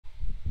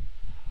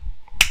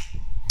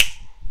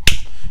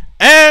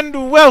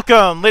And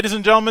welcome, ladies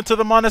and gentlemen, to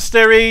the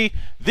monastery,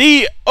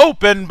 the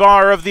open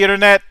bar of the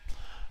internet,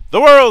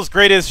 the world's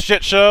greatest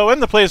shit show, and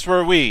the place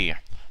where we,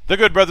 the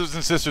good brothers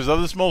and sisters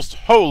of this most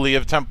holy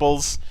of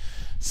temples,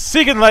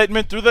 seek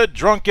enlightenment through the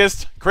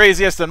drunkest,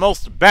 craziest, and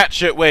most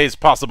batshit ways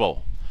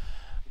possible.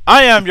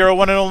 I am your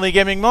one and only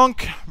gaming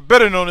monk,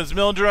 better known as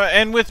Mildra,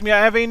 and with me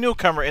I have a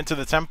newcomer into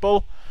the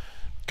temple,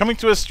 coming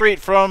to us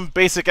straight from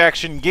Basic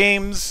Action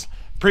Games,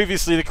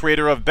 previously the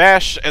creator of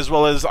Bash, as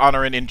well as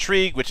Honor and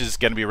Intrigue, which is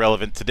going to be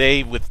relevant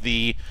today with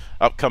the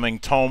upcoming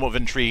Tome of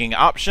Intriguing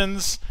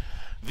Options,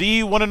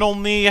 the one and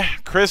only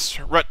Chris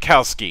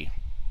Rutkowsky.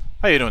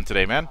 How you doing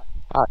today, man?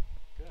 Hi.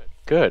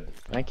 Good.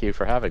 Thank you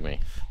for having me.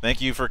 Thank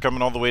you for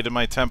coming all the way to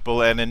my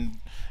temple and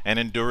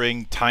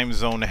enduring time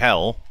zone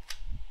hell.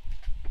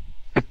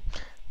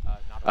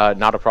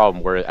 Not a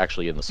problem. We're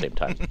actually in the same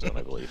time zone,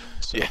 I believe.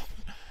 So. Yeah.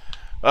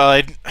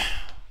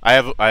 I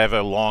have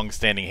a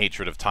long-standing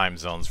hatred of time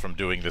zones from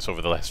doing this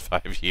over the last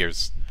 5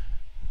 years.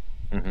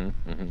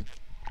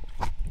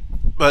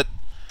 But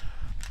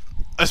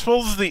I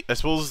suppose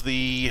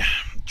the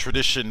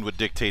tradition would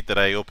dictate that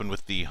I open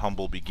with the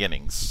humble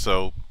beginnings.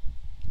 So,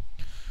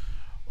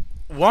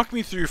 walk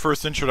me through your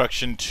first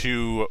introduction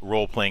to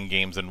role-playing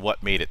games and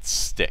what made it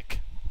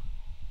stick.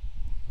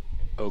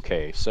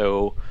 Okay,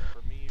 so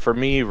for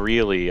me,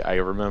 really, I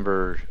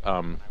remember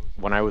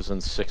when I was in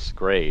 6th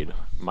grade,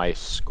 my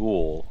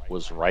school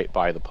was right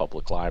by the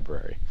public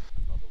library.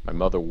 My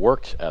mother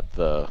worked at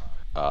the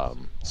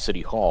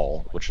city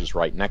hall, which is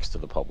right next to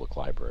the public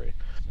library.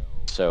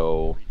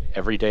 So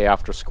every day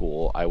after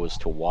school, I was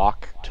to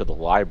walk to the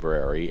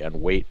library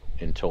and wait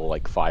until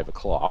like 5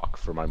 o'clock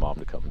for my mom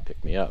to come and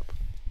pick me up.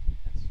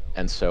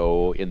 And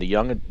so in the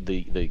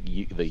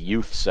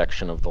youth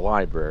section of the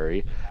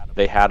library,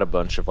 they had a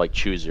bunch of like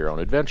choose your own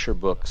adventure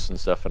books and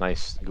stuff, and I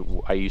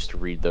used to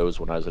read those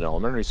when I was in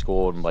elementary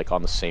school, and like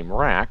on the same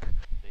rack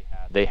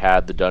they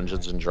had the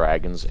Dungeons and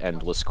Dragons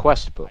Endless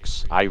Quest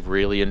books. I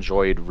really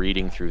enjoyed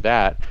reading through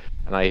that,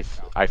 and I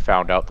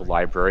found out the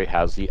library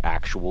has the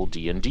actual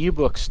D&D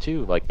books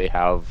too. Like they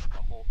had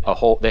a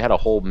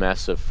whole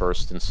mess of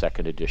 1st and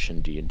 2nd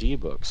edition D&D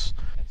books.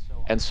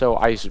 And so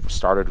I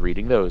started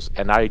reading those,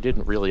 and I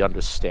didn't really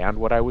understand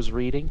what I was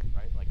reading,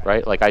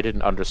 right? Like I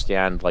didn't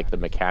understand like the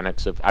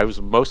mechanics of. I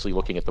was mostly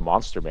looking at the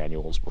monster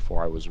manuals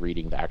before I was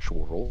reading the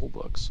actual rule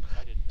books,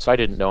 so I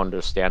didn't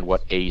understand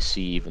what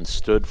AC even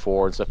stood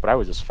for and stuff. But I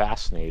was just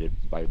fascinated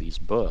by these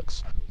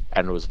books,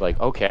 and was like,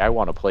 okay, I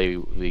want to play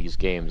these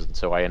games. And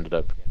so I ended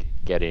up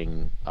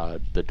getting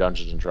the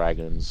Dungeons and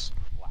Dragons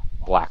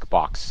black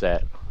box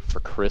set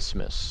for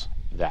Christmas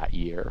that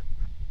year.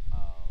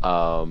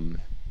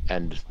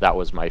 And that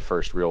was my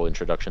first real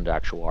introduction to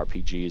actual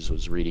RPGs,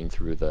 was reading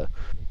through the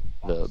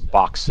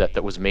box set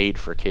that was made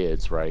for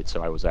kids, right?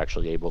 So I was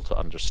actually able to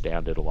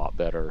understand it a lot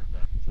better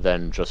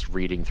than just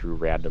reading through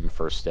random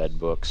first ed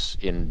books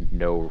in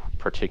no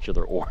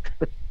particular order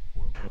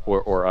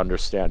or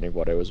understanding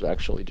what I was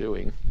actually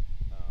doing.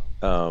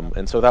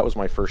 And so that was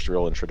my first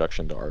real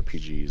introduction to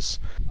RPGs,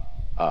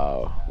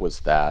 was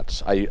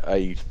that.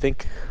 I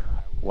think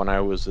when I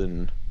was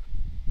in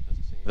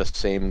the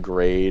same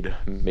grade,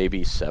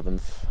 maybe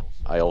 7th,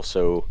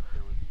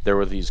 there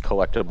were these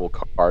collectible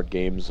card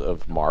games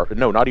of Marvel.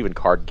 No, not even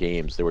card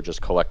games. They were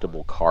just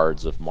collectible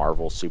cards of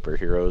Marvel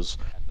superheroes,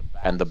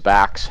 and the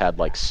backs had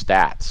like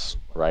stats,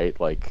 right?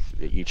 Like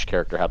each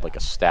character had like a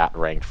stat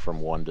ranked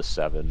from 1 to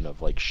 7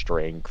 of like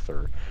strength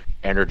or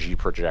energy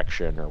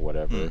projection or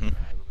whatever.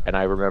 And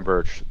I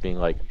remember being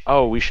like,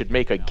 oh, we should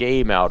make a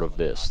game out of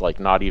this,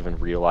 like not even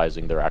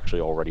realizing there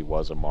actually already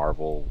was a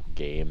Marvel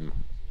game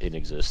in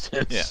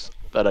existence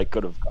that I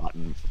could have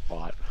gotten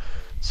bought.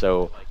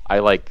 So I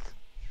like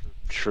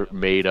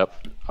made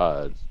up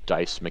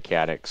dice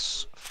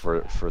mechanics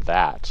for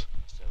that.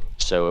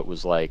 So it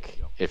was like,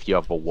 if you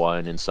have a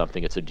 1 in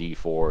something, it's a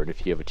D4, and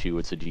if you have a 2,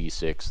 it's a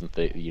D6,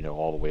 and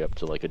all the way up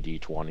to like a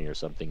D20 or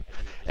something.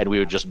 And we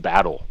would just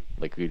battle.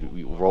 Like we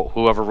roll,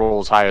 whoever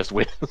rolls highest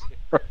wins.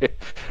 Right?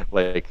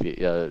 Like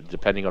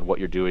depending on what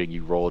you're doing,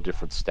 you roll a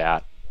different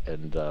stat,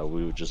 and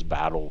we would just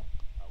battle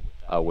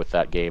with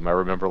that game. I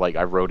remember like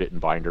I wrote it in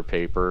binder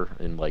paper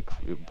and like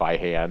by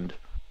hand,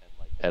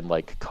 and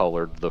like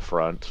colored the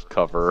front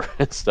cover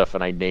and stuff,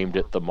 and I named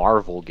it the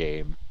Marvel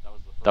game.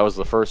 That was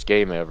the first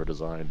game I ever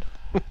designed.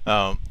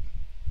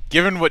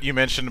 Given what you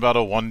mentioned about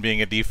a 1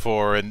 being a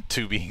D4 and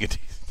 2 being a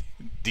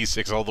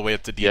D6 all the way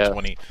up to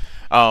D20,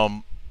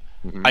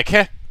 I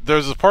can't.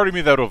 There's a part of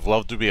me that would have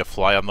loved to be a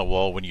fly on the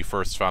wall when you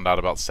first found out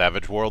about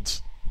Savage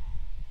Worlds.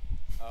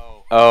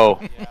 Oh,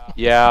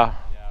 yeah,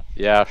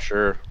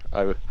 sure.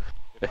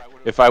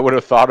 If I would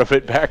have thought of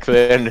it back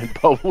then and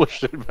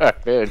published it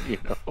back then,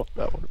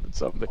 that would have been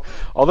something.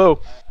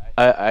 Although,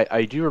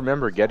 I do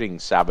remember getting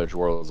Savage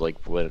Worlds like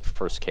when it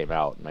first came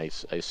out, and I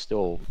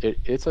still it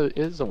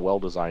is a well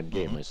designed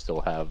game. I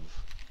still have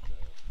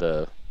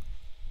the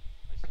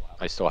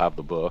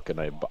book,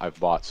 and I've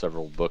bought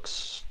several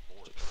books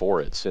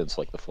for it since,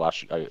 like the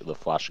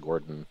Flash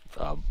Gordon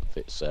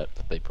set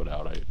that they put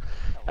out.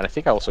 And I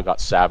think I also got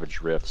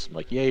Savage Rifts. I'm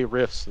like, yay,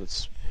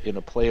 Rifts! in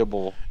a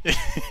playable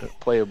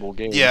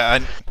game. Yeah,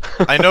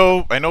 I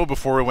know.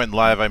 Before we went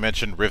live, I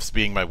mentioned Rifts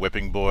being my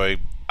whipping boy.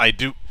 I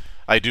do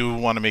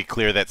want to make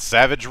clear that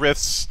Savage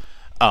Rifts,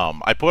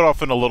 I put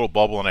off in a little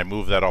bubble and I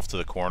move that off to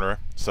the corner.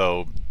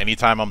 So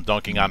anytime I'm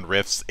dunking on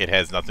Rifts, it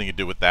has nothing to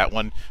do with that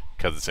one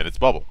because it's in its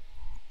bubble.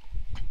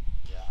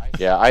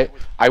 Yeah,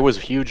 I was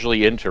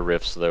hugely into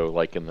Rifts though,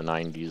 like in the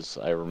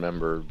 90s. I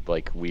remember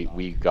like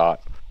we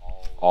got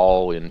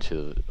all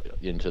into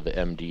the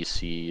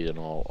MDC and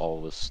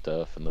all this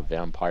stuff and the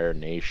Vampire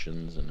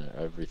Nations and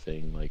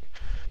everything.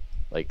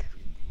 Like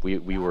we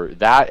were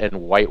that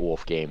and White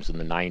Wolf games in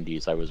the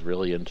 90s. I was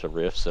really into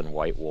Rifts and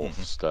White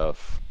Wolf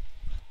stuff.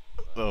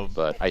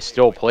 But I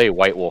still play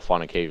White Wolf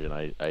on occasion.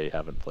 I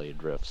haven't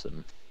played Rifts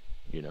in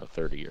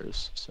 30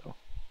 years. So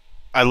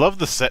I love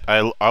the set.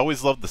 I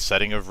always loved the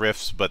setting of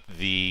Rifts, but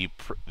the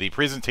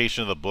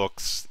presentation of the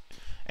books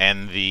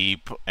and the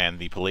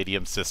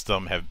Palladium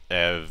system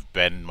have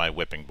been my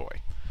whipping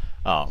boy.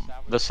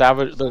 The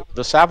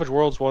Savage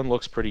Worlds one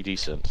looks pretty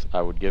decent.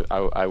 I would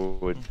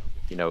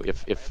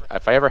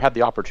if I ever had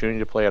the opportunity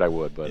to play it, I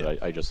would. But yeah.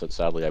 I just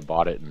sadly I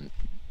bought it and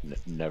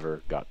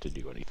never got to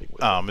do anything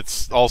with it.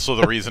 It's also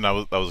the reason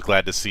I was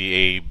glad to see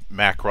a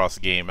Macross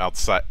game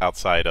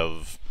outside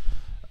of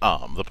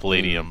the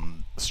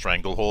Palladium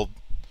Stranglehold.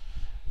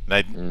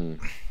 And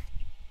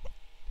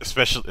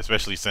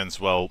especially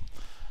since, well,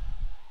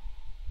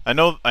 I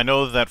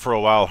know that for a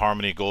while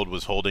Harmony Gold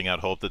was holding out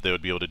hope that they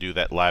would be able to do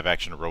that live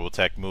action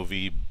Robotech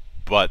movie,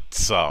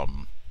 but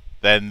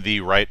then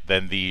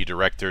the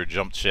director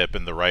jumped ship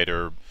and the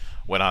writer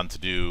went on to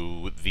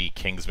do the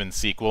Kingsman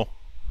sequel.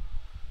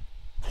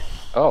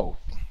 Oh,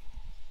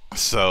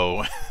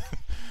 so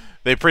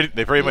they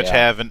pretty much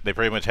have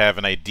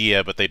an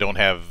idea, but they don't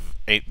have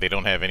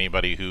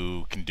anybody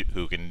who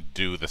can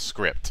do the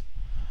script.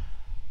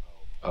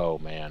 Oh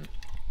man.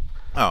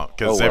 Oh,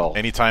 because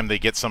anytime they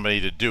get somebody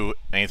to do it,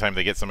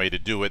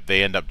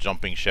 they end up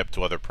jumping ship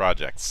to other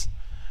projects.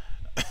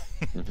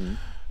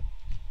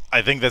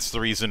 I think that's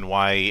the reason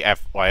why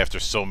after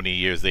so many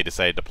years they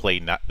decided to play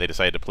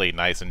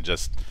nice and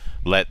just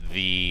let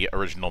the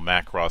original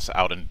Macross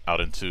out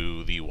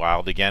into the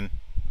wild again.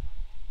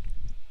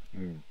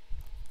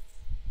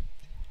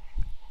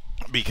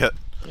 Because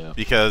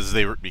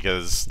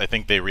I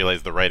think they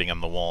realized the writing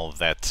on the wall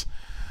that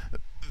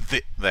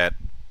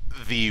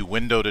the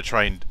window to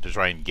try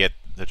and get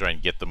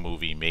the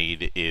movie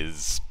made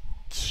is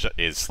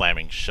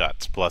slamming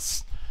shut.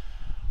 Plus,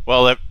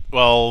 their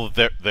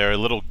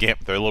little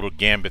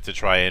gambit to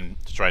try and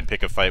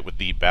pick a fight with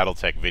the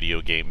BattleTech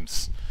video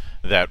games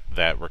that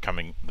were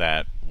coming.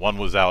 That one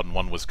was out and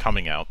one was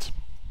coming out.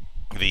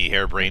 The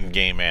Hairbrained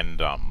game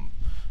and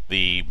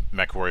the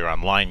MechWarrior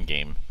Online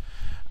game.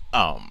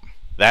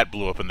 That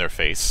blew up in their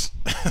face.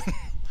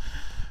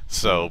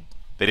 So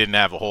they didn't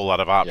have a whole lot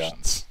of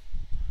options.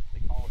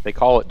 They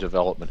call it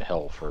development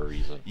hell for a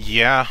reason.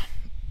 Yeah.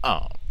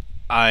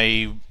 I'm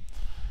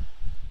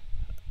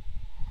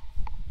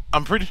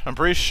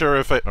pretty sure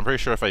if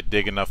I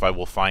dig enough, I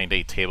will find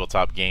a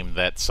tabletop game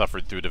that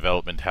suffered through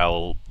development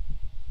hell,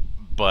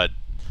 but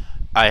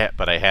I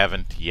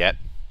haven't yet.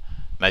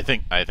 And I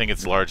think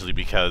it's largely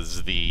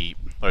because it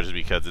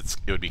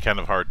would be kind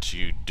of hard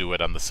to do it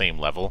on the same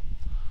level.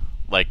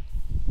 Like,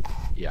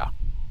 yeah.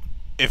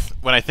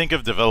 When I think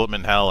of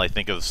development hell, I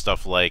think of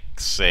stuff like,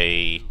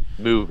 say,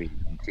 movie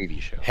and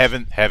TV shows.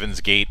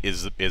 Heaven's Gate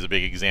is a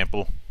big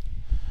example.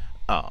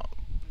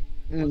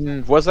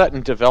 Was that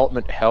in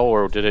development hell,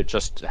 or did it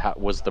just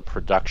was the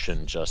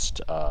production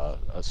just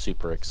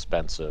super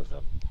expensive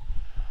and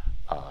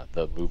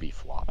the movie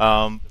flop?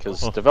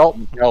 Because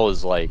development hell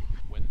is like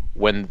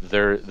when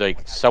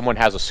someone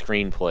has a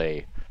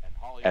screenplay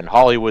and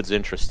Hollywood's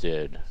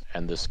interested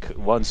and this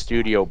one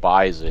studio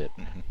buys it.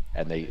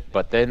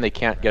 But then they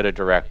can't get a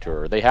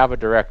director, or they have a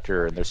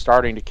director and they're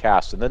starting to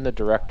cast, and then the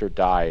director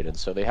died, and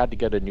so they had to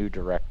get a new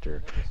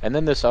director, and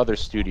then this other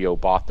studio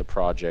bought the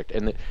project,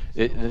 and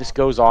this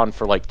goes on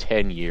for like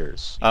 10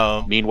 years.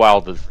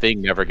 Meanwhile, the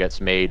thing never gets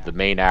made. The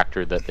main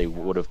actor that they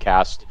would have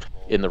cast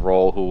in the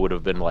role, who would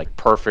have been like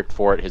perfect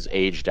for it, has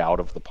aged out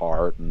of the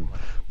part, and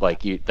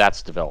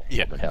that's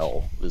development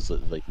hell is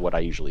like what I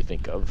usually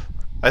think of.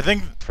 I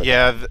think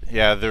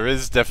there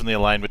is definitely a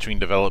line between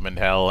development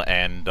hell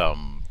and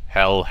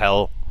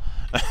hell.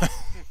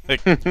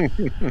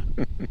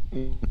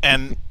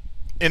 And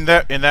in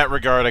that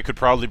regard, I could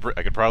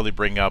probably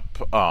bring up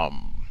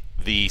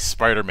the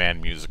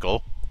Spider-Man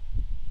musical.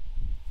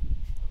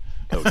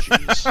 Oh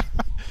jeez.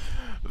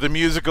 The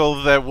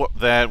musical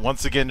that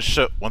once again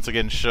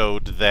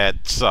showed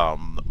that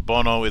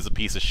Bono is a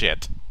piece of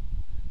shit.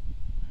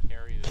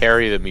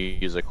 Carrie the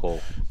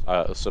musical,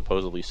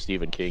 supposedly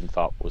Stephen King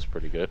thought was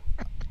pretty good.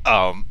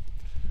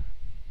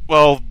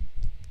 Well,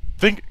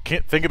 think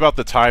about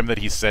the time that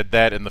he said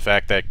that, and the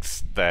fact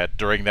that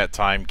during that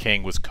time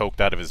King was coked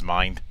out of his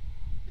mind.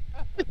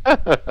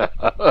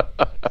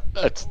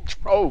 That's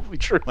probably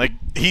true. Like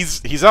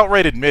he's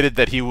outright admitted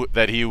that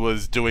he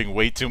was doing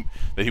way too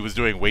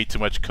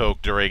much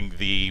coke during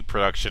the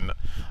production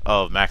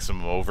of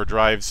Maximum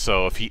Overdrive.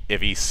 So if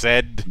he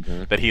said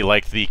Mm-hmm. that he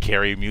liked the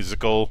Carrie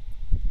musical,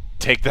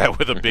 take that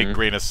with a big Mm-hmm.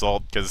 grain of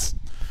salt, because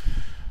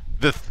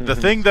the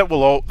thing that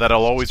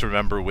I'll always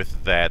remember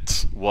with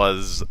that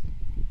was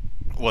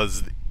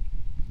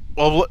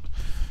well,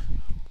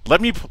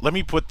 let me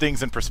put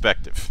things in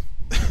perspective.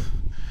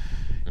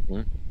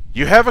 Mm-hmm.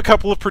 You have a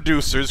couple of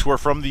producers who are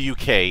from the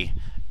UK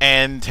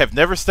and have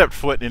never stepped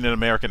foot in an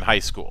American high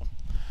school.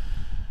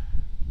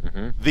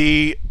 Mm-hmm.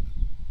 The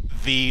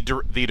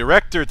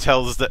director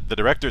tells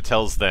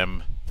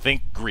them,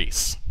 think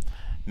Grease.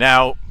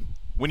 Now,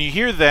 when you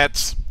hear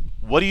that,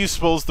 what do you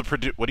suppose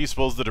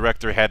the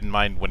director had in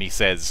mind when he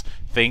says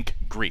think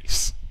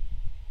Grease?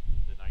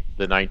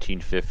 The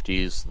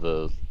 1950s,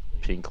 the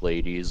pink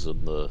ladies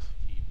and the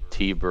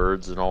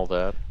T-birds and all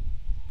that.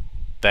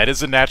 That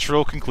is a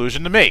natural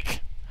conclusion to make.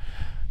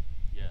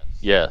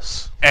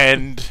 Yes.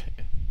 And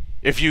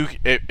you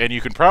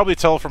can probably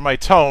tell from my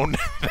tone,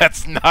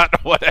 that's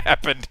not what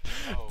happened.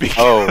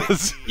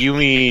 Because you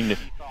mean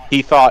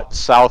he thought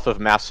south of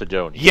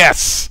Macedonia?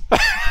 Yes.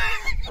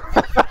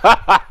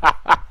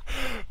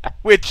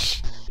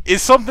 Which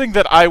is something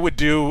that I would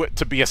do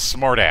to be a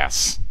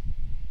smartass.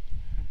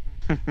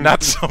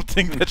 Not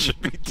something that should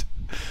be.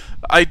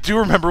 I do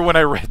remember when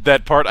I read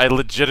that part, I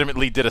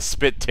legitimately did a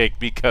spit take,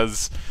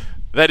 because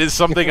that is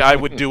something I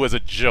would do as a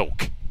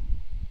joke.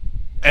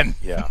 And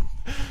yeah,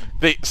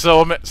 they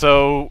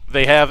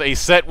have a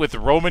set with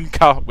Roman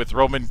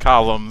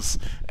columns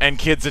and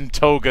kids in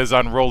togas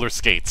on roller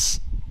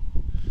skates.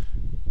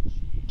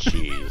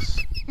 Jeez.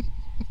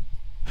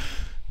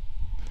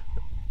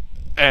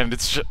 And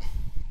it's just,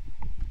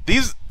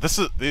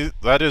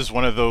 that is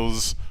one of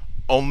those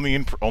only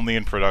in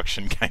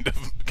production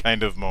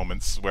kind of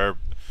moments where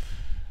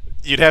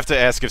you'd have to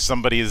ask if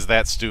somebody is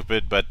that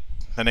stupid. But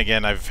then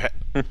again, I've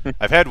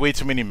had way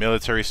too many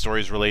military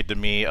stories relayed to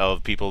me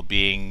of people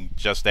being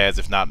just as,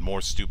 if not more,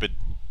 stupid.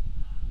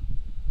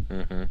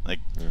 Mm-hmm.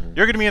 Like,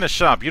 you're gonna be in a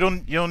shop. You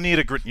don't need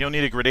a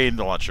grenade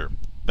launcher.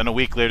 Then a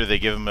week later, they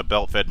give him a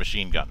belt-fed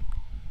machine gun.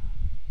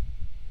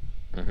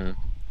 Mm-hmm.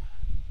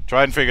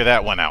 Try and figure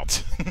that one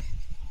out.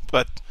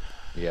 But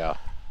yeah.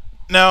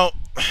 Now,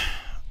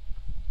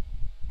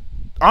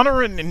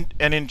 Honor and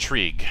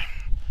Intrigue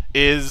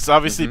is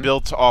obviously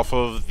built off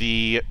of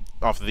the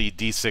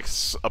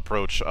D6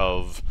 approach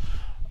of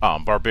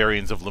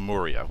Barbarians of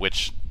Lemuria,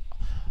 which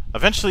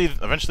eventually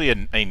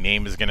a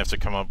name is gonna have to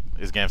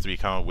be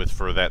come up with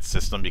for that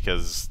system,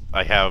 because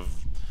I have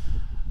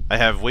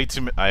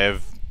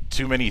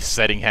too many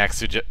setting hacks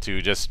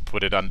to just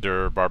put it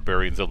under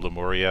Barbarians of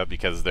Lemuria,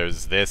 because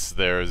there's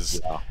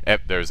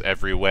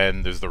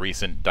Everywhen, there's the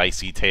recent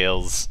Dicey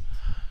Tales.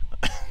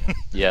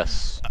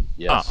 Yes.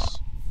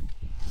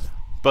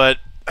 But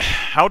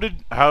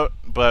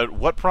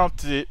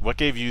what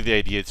gave you the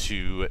idea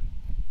to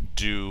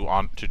do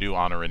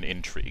Honor and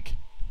Intrigue?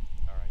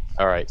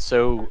 All right.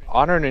 So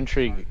Honor and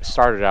Intrigue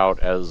started out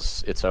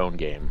as its own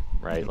game,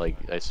 right? Like,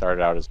 I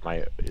started out as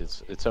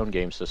its own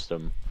game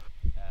system,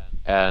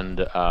 and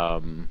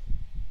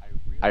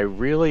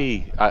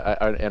originally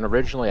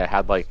I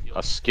had like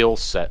a skill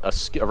set, a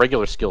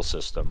regular skill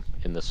system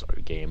in this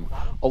game.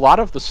 A lot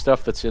of the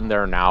stuff that's in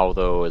there now,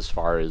 though, as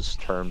far as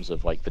terms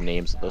of like the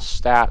names of the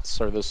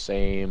stats, are the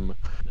same.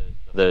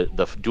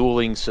 The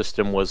dueling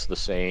system was the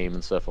same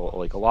and stuff.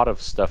 Like, a lot of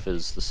stuff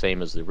is the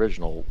same as the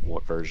original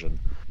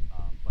version,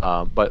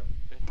 but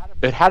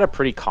it had a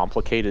pretty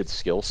complicated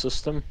skill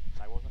system,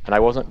 and I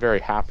wasn't very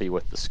happy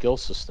with the skill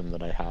system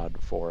that I had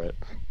for it.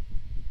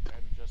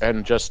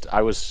 And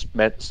I was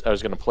going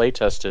to play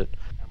test it,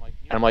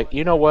 and I'm like,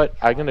 you know what?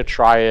 I'm going to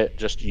try it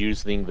just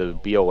using the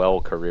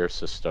BOL career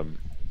system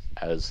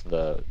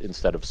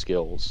instead of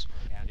skills,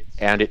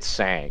 and it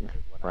sang.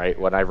 Right,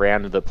 when I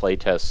ran the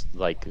playtest,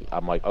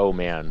 I'm like, oh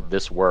man,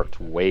 this worked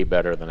way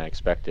better than I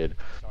expected.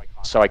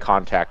 So I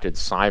contacted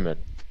Simon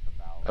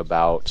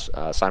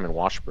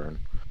Washburn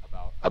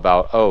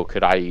about,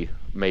 could I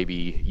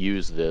maybe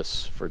use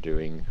this for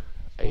doing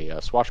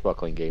a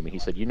swashbuckling game? And he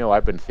said,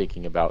 I've been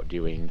thinking about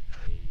doing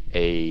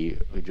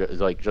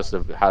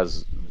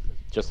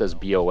just as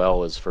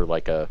BOL is for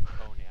like a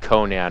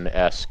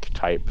Conan-esque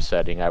type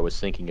setting. I was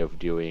thinking of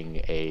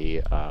doing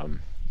a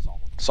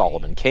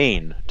Solomon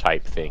Kane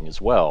type thing as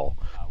well.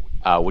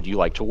 Would you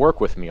like to work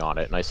with me on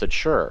it? And I said,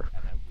 sure.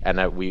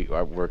 And we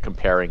were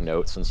comparing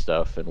notes and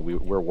stuff, and we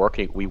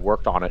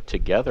worked on it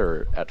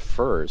together at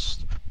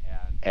first.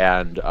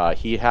 And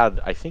he had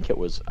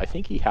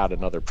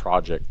another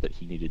project that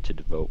he needed to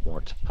devote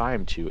more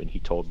time to, and he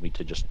told me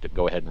to just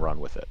go ahead and run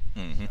with it.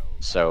 Mm-hmm.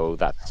 So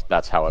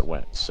that's how it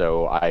went.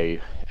 So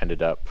I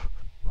ended up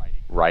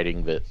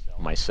writing that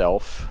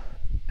myself,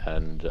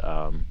 and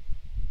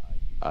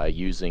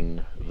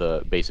using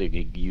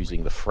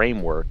the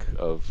framework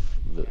of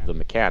the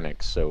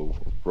mechanics. So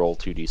roll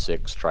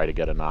 2d6, try to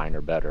get a 9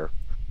 or better,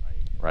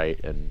 right?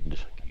 And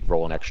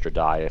roll an extra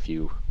die if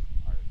you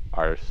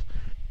are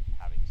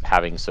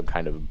having some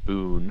kind of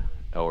boon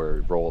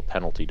or roll a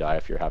penalty die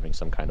if you're having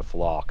some kind of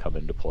flaw come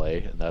into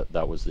play, and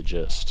that was the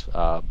gist.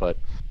 But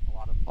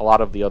a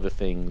lot of the other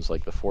things,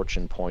 like the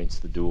fortune points,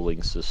 the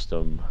dueling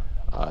system,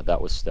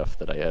 that was stuff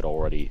that I had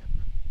already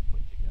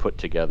put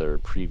together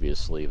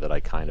previously that I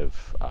kind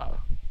of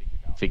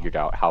figured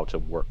out how to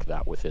work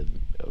that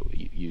within,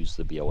 use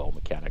the BOL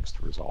mechanics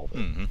to resolve it.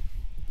 Mm-hmm.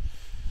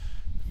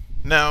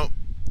 Now,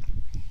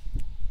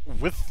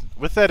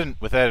 with that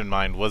in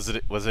mind, was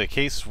it a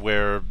case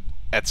where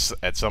at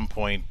some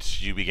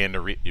point you began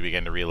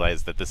to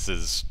realize that this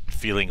is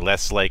feeling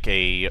less like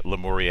a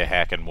Lemuria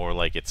hack and more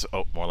like its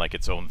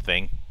own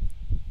thing?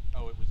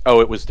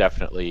 Oh, it was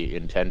definitely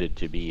intended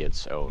to be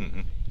its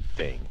own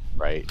thing,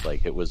 right?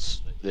 Like it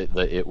was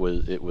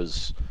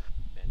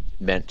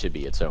meant to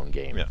be its own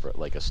game, for,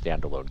 like a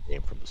standalone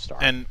game from the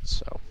start. And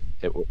so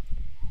it was.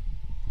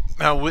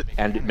 Now,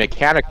 and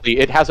mechanically,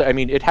 it has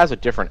a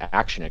different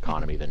action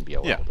economy than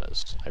BOL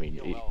does. I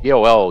mean,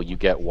 BOL, you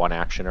get one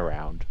action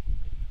around,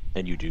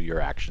 and you do your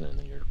action, and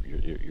then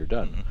you're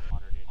done.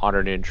 Honor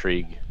and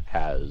Intrigue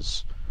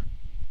has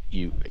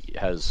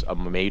a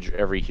major.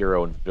 Every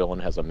hero and villain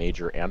has a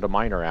major and a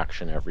minor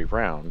action every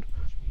round,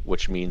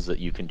 which means that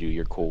you can do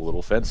your cool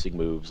little fencing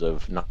moves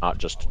of not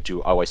just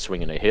I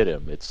swing and I hit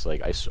him. It's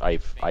like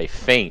I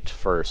feint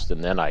first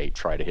and then I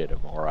try to hit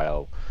him, or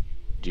I'll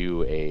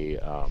do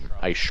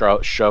I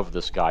shove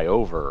this guy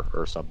over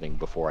or something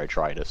before I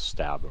try to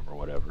stab him or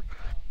whatever.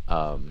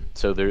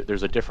 So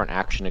there's a different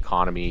action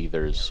economy.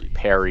 There's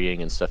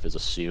parrying and stuff is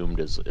assumed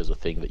as a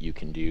thing that you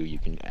can do. You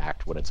can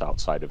act when it's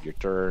outside of your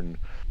turn.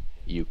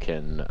 You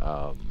can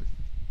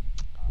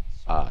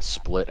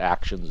split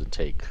actions and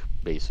take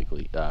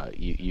basically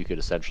you could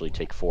essentially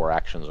take 4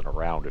 actions in a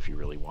round if you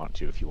really want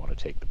to, if you want to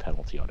take the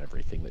penalty on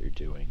everything that you're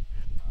doing.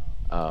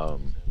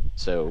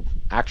 So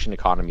action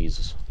economy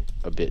is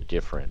a bit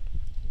different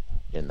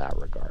in that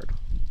regard.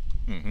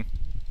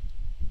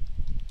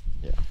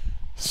 Yeah.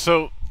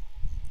 So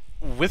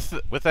with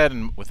that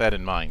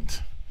in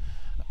mind,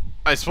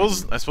 I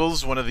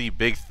suppose one of the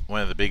big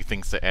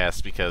things to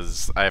ask,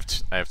 because I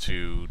have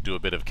to do a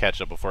bit of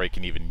catch up before I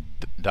can even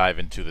dive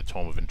into the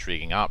Tome of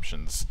Intriguing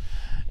Options,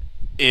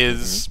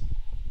 is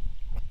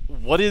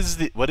what was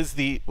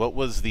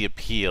the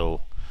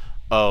appeal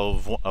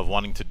of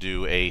wanting to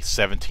do a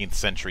 17th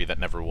century that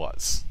never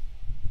was?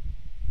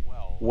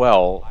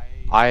 Well,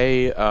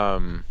 I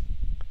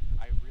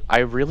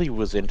really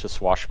was into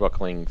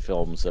swashbuckling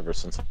films ever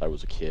since I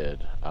was a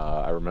kid.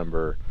 I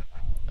remember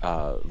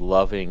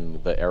loving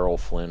the Errol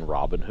Flynn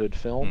Robin Hood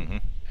film,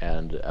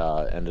 and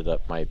ended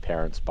up my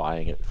parents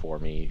buying it for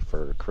me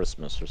for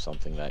Christmas or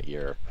something that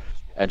year,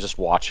 and just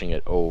watching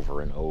it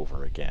over and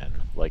over again,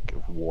 like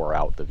wore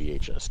out the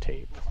VHS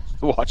tape.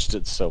 Watched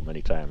it so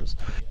many times.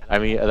 I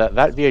mean, that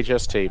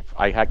VHS tape,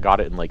 I got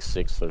it in like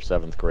 6th or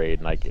 7th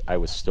grade, and I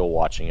was still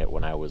watching it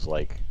when I was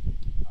like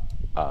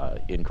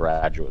in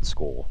graduate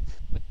school.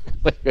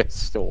 Like, I was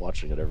still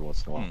watching it every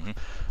once in a while.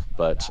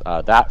 But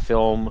that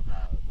film,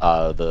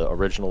 the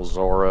original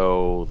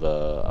Zorro,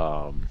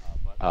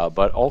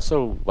 but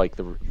also like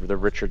the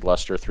Richard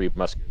Lester Three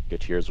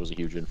Musketeers was a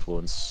huge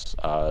influence.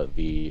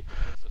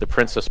 The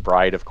Princess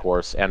Bride, of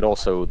course, and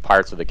also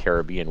Pirates of the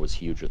Caribbean was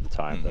huge at the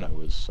time that I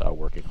was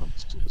working on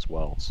as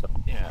well. So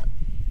yeah,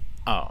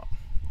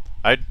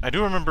 I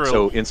do remember.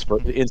 So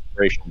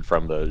inspiration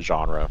from the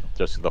genre,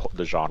 just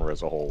the genre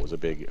as a whole, was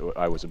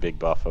I was a big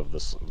buff of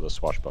the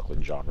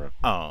swashbuckling genre.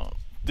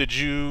 Did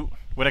you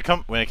when it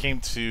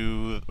came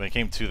to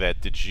that?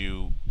 Did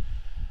you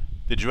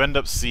end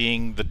up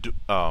seeing the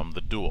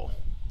Duel?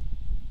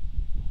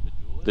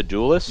 The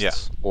Duelists? Yeah.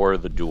 Or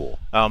the Duel?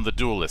 The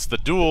Duelist. The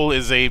Duel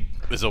is a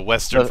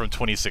Western from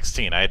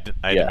 2016. I had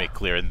to make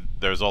clear, and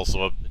there's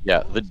also a...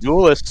 Yeah, the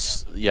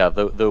Duelists,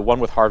 the one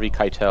with Harvey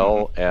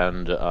Keitel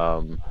and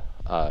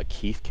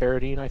Keith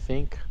Carradine, I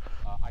think.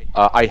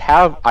 I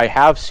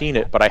have seen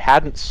it, but I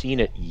hadn't seen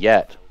it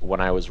yet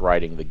when I was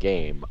writing the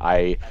game.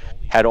 I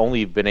had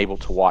only been able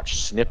to watch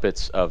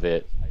snippets of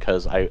it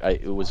because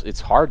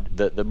it's hard.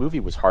 The movie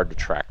was hard to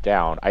track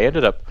down. I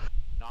ended up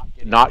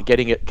not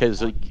getting it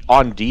because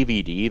on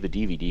DVD, the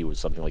DVD was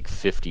something like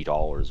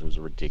 $50. It was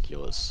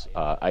ridiculous.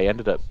 I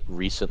ended up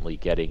recently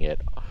getting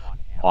it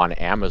on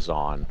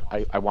Amazon.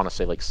 I want to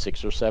say like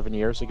 6 or 7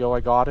 years ago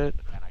I got it,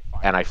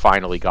 and I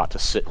finally got to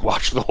sit and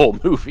watch the whole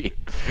movie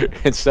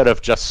instead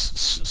of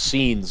just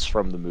scenes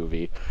from the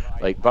movie.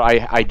 But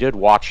I did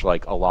watch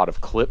like a lot of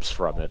clips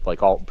from it,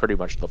 like pretty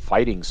much the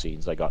fighting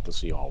scenes I got to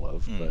see all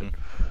of, but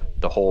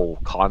the whole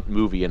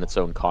movie in its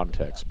own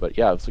context. But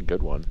yeah, it's a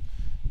good one.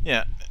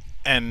 Yeah,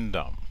 and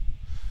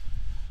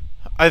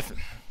I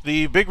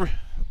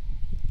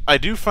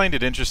do find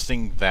it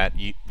interesting that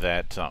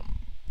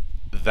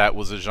that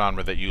was a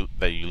genre that you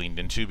leaned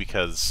into,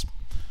 because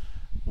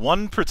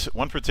one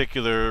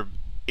particular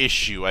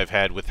issue I've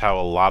had with how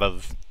a lot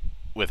of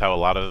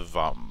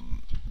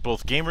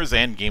both gamers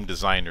and game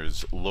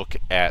designers look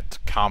at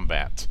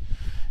combat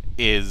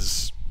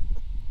is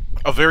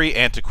a very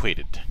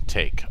antiquated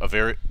take, a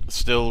very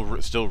still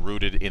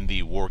rooted in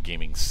the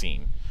wargaming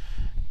scene.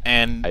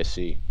 And I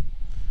see.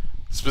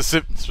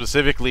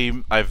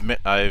 Specifically, I've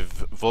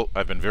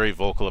been very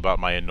vocal about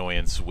my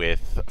annoyance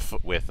with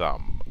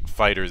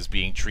fighters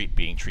being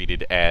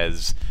treated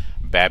as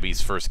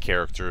Babby's first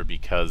character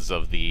because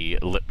of the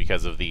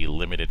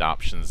limited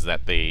options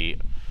that they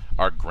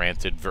are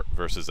granted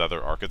versus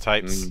other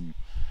archetypes.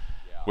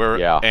 Where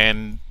Yeah.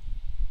 and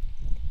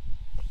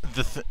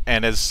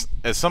as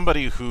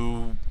somebody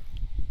who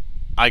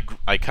I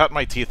cut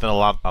my teeth in a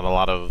lot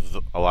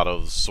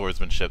of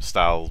swordsmanship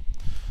style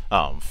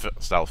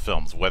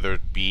films, whether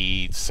it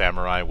be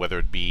samurai, whether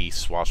it be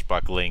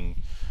swashbuckling,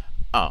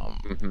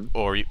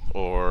 or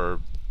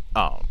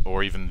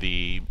even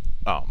the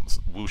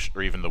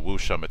the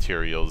wuxia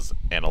materials,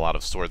 and a lot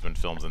of swordsman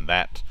films in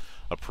that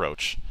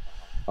approach.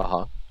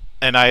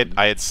 And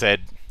I had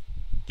said,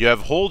 you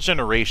have whole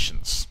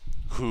generations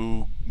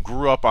who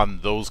grew up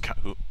on those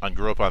kind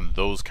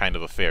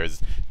of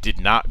affairs, did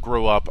not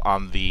grow up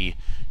on the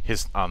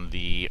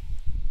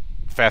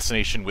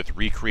fascination with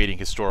recreating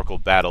historical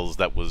battles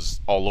that was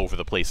all over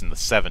the place in the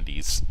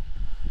 70s.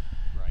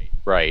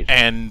 Right.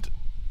 And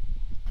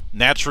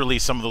naturally,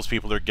 some of those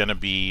people are gonna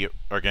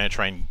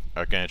try and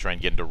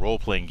get into role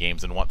playing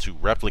games and want to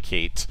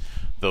replicate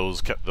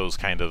those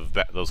kind of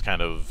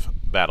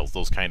battles,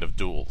 those kind of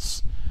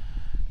duels.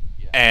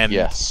 And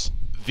yes,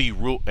 the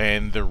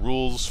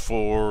rules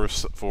for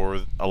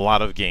a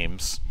lot of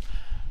games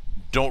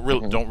don't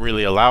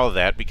really allow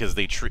that, because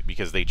they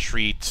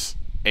treat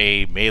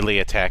a melee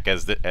attack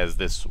as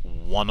this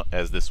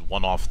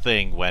one-off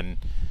thing, when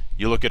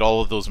you look at all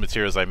of those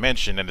materials I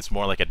mentioned, and it's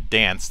more like a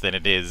dance than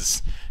it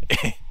is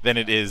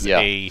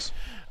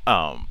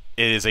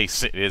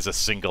a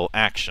single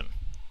action.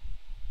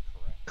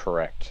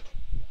 Correct.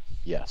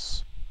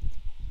 Yes.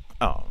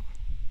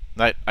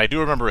 I do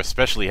remember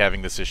especially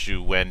having this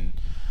issue when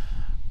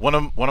one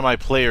of my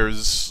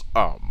players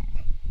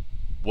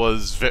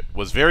was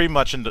very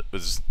much into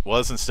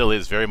was and still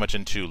is very much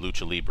into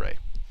lucha libre.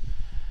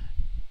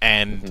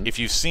 And if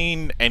you've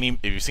seen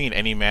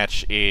any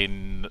match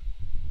in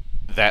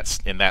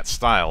that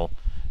style,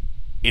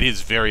 it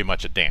is very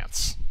much a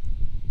dance.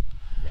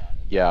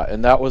 Yeah,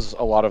 and that was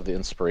a lot of the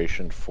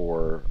inspiration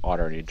for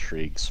Honor and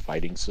Intrigue's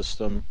fighting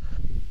system.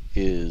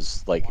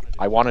 Is like,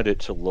 I wanted it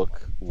to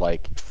look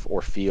like,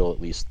 or feel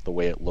at least, the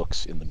way it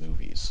looks in the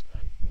movies,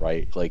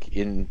 right? Like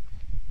in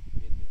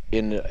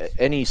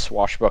any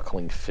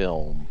swashbuckling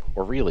film,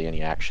 or really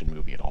any action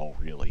movie at all,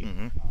 really.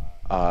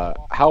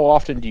 How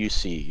often do you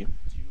see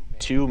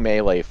two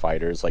melee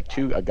fighters, like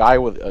two guys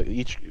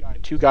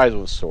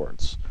with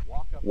swords,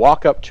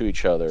 walk up to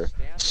each other,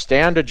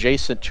 stand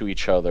adjacent to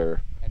each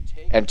other,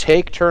 and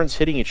take turns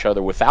hitting each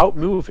other without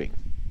moving,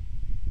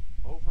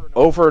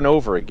 over and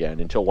over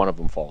again, until one of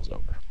them falls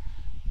over?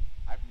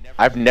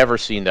 I've never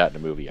seen that in a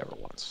movie ever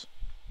once.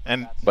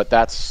 But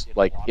that's,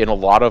 like, in a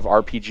lot of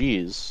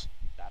RPGs,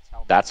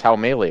 that's how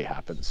melee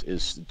happens,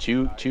 is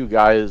two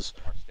guys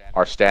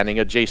are standing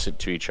adjacent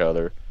to each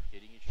other,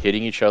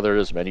 hitting each other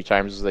as many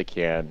times as they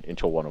can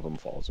until one of them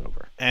falls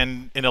over.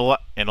 And in a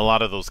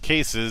lot of those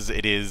cases,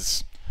 it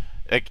is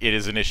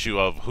an issue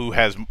of who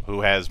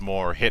has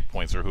more hit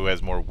points, or who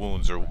has more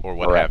wounds, or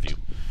what Correct. have you.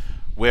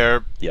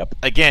 Where Yep.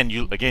 again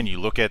you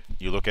look at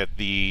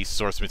the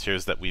source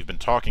materials that we've been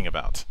talking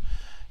about.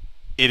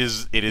 It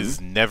is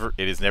never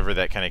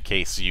that kind of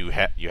case. You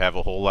have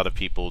a whole lot of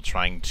people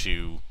trying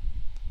to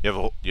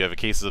you have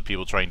cases of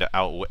people trying to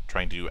outwit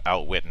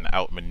and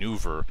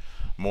outmaneuver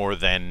more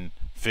than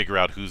figure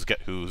out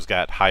who's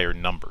got higher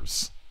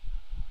numbers.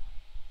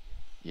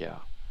 Yeah.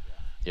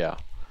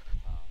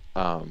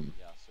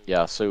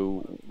 So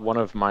one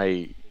of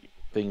my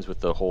things with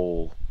the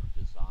whole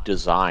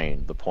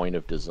design, the point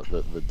of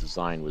the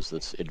design, was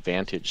this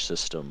advantage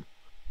system,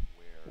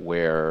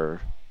 where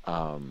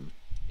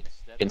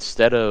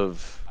instead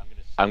of,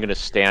 I'm going to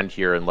stand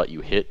here and let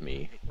you hit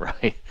me,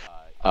 right?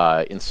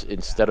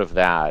 Instead of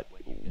that,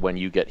 when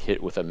you get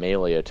hit with a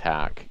melee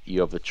attack,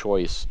 you have the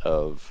choice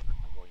of,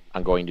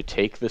 I'm going to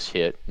take this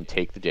hit and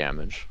take the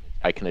damage.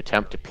 I can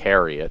attempt to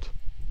parry it,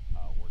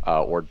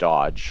 or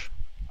dodge.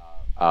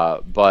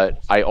 But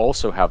I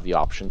also have the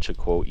option to,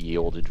 quote,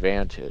 yield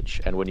advantage.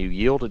 And when you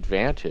yield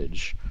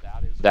advantage,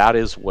 that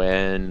is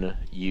when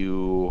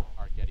you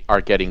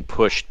are getting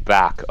pushed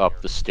back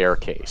up the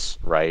staircase,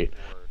 right?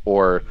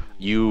 Or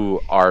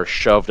you are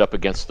shoved up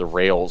against the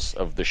rails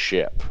of the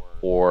ship,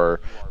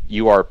 or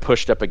you are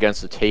pushed up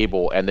against the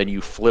table, and then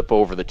you flip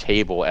over the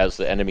table as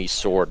the enemy's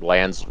sword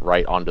lands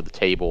right onto the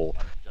table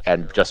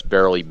and just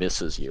barely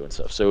misses you and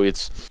stuff. So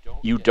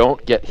you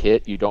don't get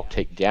hit, you don't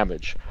take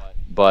damage,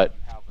 but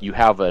you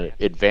have an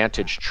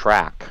advantage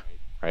track,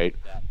 right?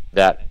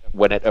 That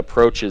when it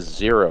approaches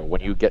 0,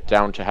 when you get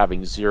down to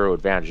having 0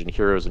 advantage, and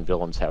heroes and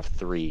villains have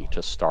 3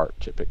 to start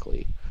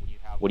typically.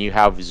 When you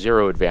have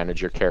 0 advantage,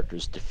 your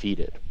character's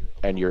defeated,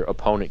 and your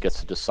opponent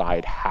gets to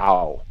decide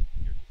how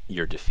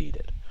you're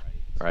defeated,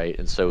 right?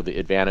 And so the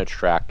advantage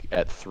track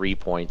at 3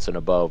 points and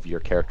above,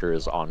 your character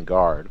is on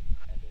guard,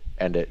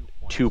 and at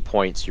 2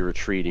 points you're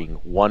retreating,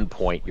 1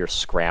 point you're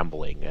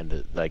scrambling, and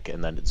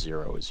then at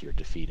 0 is you're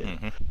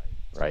defeated.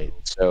 right?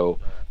 So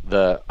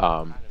the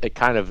it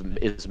kind of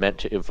is meant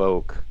to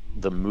evoke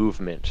the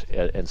movement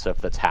and stuff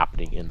that's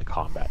happening in the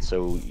combat.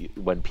 So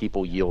when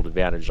people yield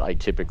advantage, I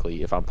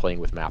typically, if I'm playing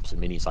with maps and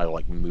minis, I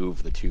like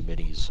move the two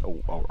minis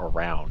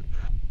around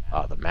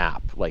the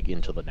map, like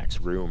into the next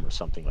room or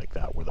something like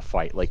that, where the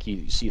fight, like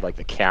you see, like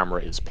the camera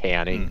is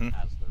panning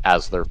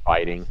as they're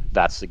fighting.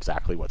 That's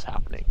exactly what's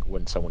happening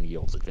when someone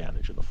yields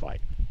advantage in the fight.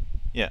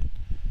 Yeah.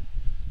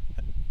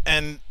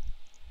 And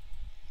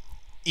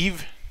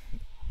Eve,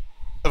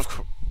 of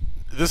course,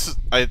 this is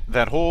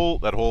that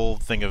whole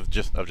thing of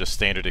just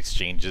standard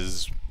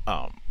exchanges.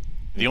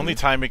 The only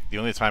time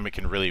it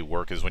can really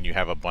work is when you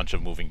have a bunch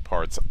of moving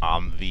parts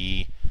on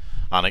a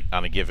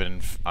given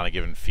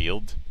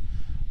field.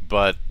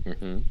 But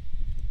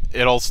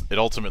it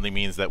ultimately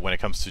means that when it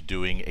comes to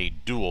doing a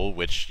duel,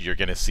 which you're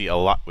going to see a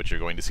lot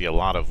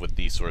of with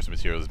the source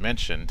materials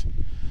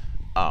mentioned,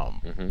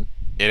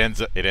 it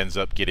ends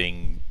up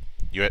getting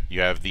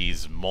you have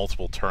these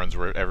multiple turns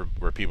where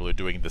people are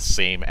doing the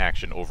same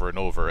action over and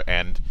over,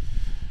 and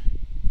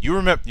you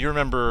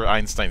remember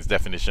Einstein's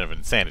definition of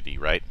insanity,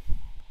 right?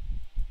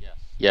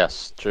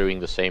 Yes, doing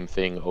the same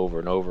thing over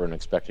and over and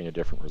expecting a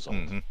different result.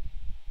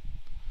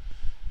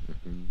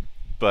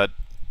 But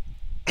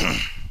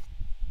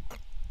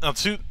now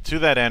to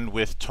that end,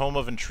 with Tome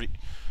of Intriguing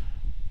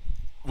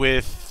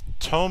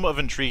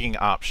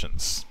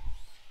Options,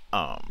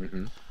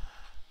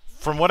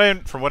 from what I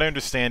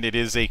understand, it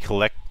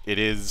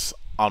is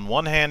on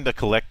one hand a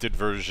collected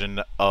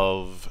version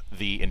of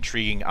the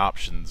Intriguing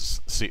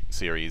Options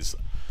series,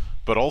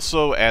 but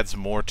also adds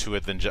more to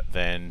it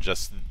than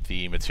just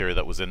the material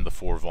that was in the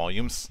 4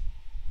 volumes.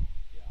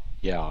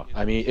 Yeah,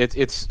 I mean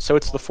it's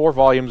the 4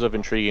 volumes of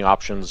Intriguing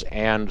Options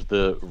and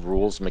the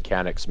rules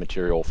mechanics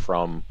material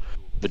from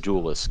the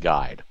Duelist's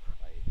Guide,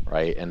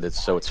 right? And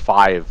it's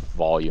 5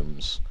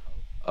 volumes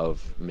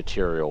of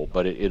material,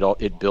 but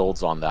it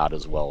builds on that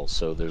as well.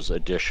 So there's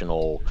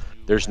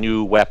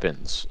new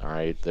weapons, all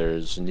right?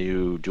 There's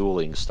new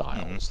dueling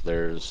styles.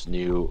 There's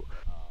new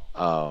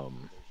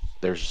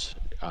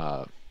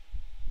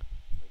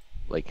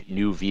like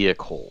new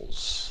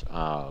vehicles.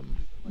 One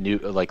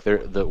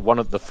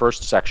of the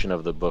first section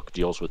of the book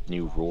deals with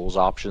new rules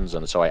options,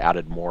 and so I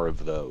added more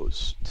of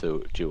those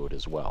to it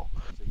as well.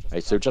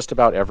 Right, so just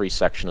about every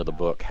section of the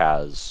book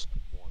has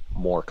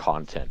more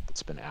content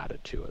that's been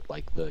added to it.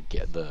 Like the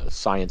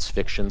science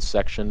fiction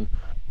section,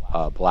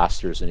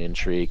 Blasters and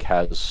Intrigue,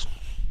 has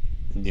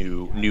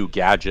new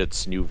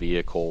gadgets, new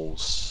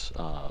vehicles.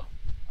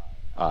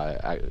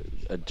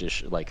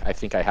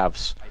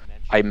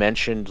 I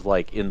mentioned,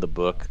 like, in the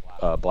book,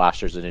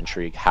 Blasters and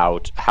Intrigue, how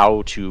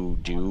to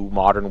do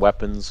modern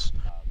weapons.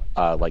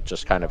 Like,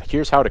 just kind of,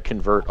 here's how to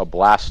convert a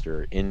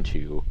blaster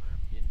into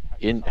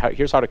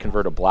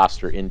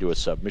a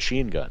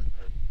submachine gun.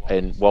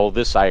 And, well,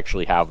 I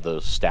actually have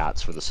those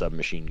stats for the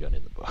submachine gun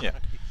in the book. Yeah.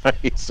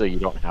 Right? So you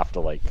don't have to,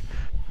 like,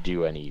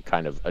 do any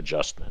kind of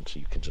adjustment.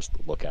 You can just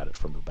look at it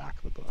from the back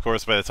of the book. Of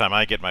course, by the time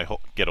I get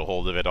a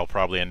hold of it, I'll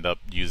probably end up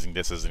using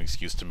this as an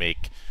excuse to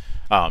make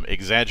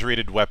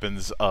exaggerated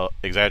versions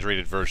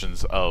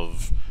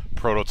of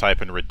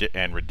prototype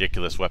and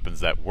ridiculous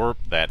weapons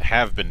that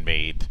have been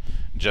made.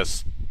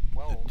 That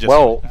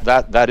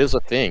is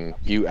a thing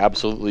you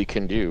absolutely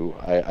can do.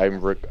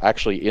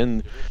 Actually,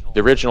 in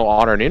the original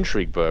Honor and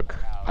Intrigue book,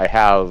 I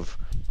have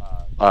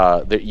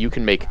that you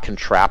can make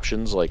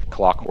contraptions like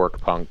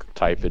Clockwork Punk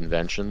type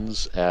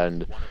inventions,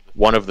 and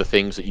one of the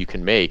things that you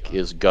can make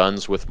is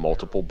guns with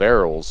multiple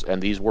barrels,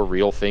 and these were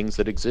real things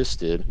that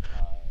existed.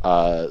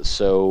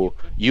 So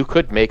you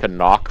could make a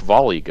knock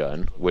volley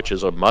gun, which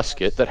is a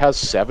musket that has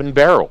 7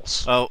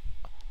 barrels. Well,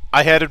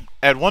 I had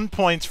at one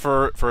point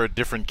for a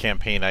different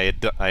campaign, I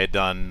had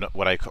done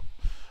what I call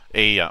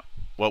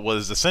what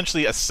was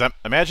essentially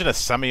imagine a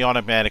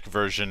semi-automatic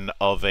version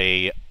of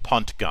a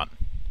punt gun.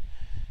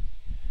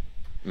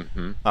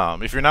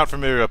 If you're not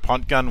familiar, a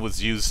punt gun was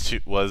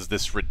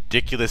this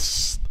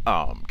ridiculous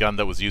gun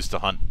that was used to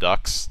hunt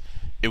ducks.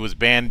 It was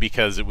banned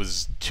because it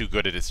was too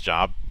good at its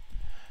job,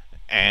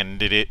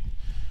 and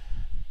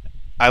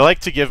I like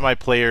to give my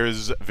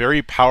players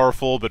very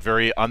powerful but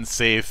very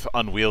unsafe,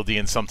 unwieldy,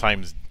 and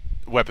sometimes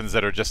weapons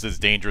that are just as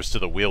dangerous to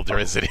the wielder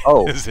as it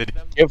is.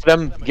 Give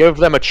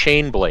them a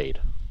chain blade.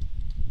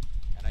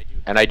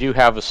 And I do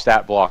have a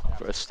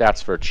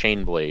stats for a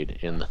chain blade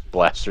in the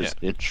Blasters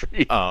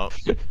Intrigue.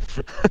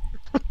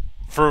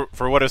 For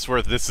what it's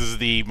worth, this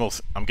is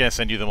I'm gonna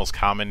send you the most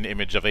common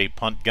image of a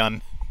punt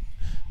gun,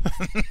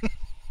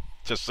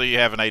 just so you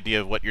have an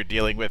idea of what you're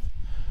dealing with.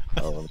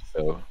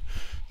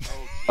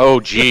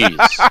 Oh, geez.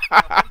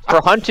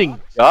 For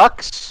hunting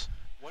ducks?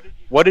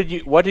 What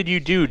did you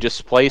do?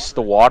 Displace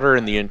the water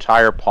in the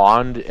entire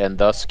pond and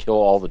thus kill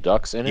all the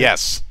ducks in it?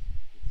 Yes.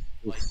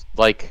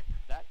 Like,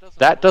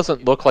 that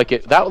doesn't look like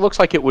it. That looks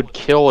like it would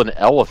kill an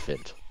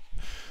elephant.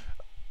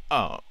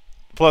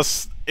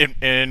 Plus,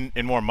 in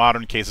more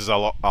modern cases,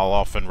 I'll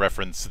often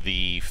reference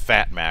the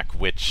Fat Mac,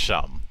 which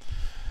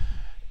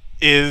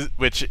is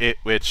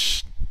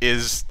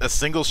a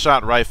single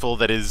shot rifle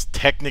that is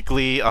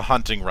technically a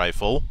hunting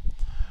rifle,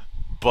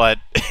 but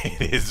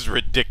it is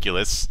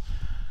ridiculous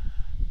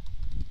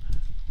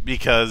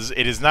because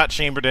it is not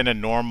chambered in a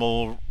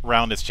normal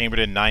round. It's chambered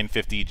in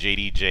 950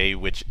 JDJ,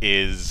 which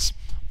is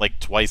like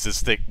twice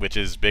as thick, which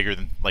is bigger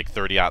than like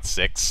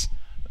 30-06.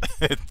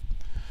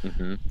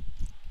 Mm-hmm.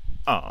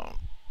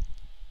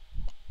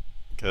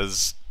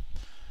 Because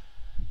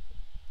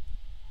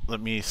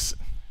let me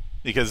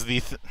because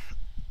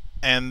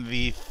and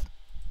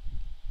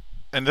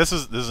this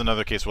is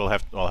another case where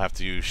I'll have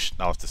to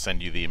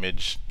send you the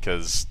image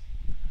because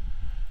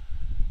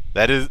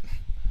that is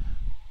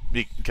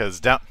because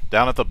down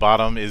at the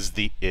bottom is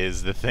the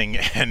thing,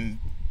 and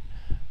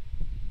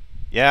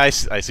yeah, I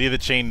see the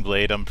chain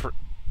blade.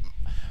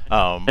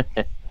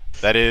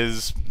 That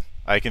is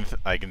I can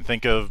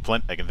think of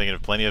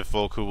plenty of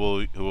folk who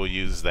will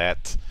use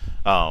that.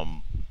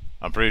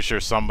 I'm pretty sure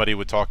somebody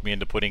would talk me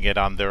into putting it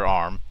on their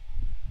arm.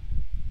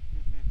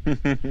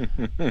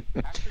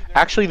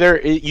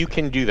 Actually, you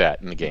can do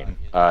that in the game.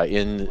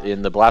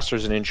 In the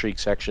Blasters and Intrigue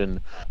section,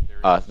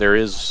 there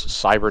is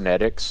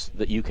cybernetics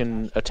that you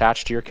can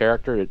attach to your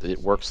character. It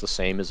works the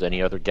same as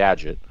any other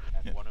gadget.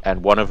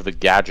 And one of the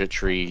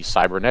gadgetry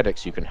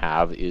cybernetics you can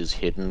have is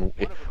hidden.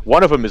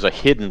 One of them is a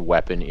hidden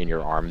weapon in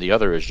your arm. The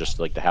other is just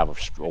like to have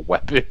a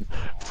weapon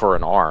for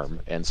an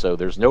arm. And so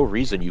there's no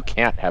reason you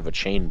can't have a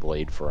chain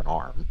blade for an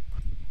arm.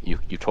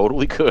 You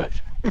totally could.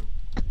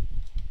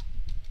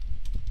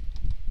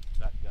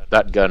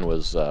 That gun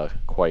was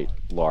quite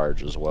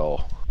large as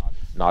well.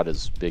 Not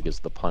as big as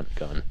the punt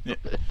gun.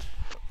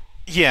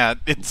 Yeah,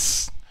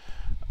 it's.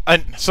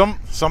 Some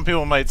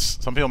people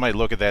might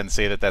look at that and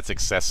say that that's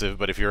excessive,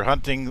 but if you're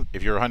hunting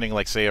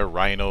like say a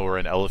rhino or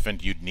an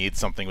elephant, you'd need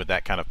something with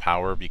that kind of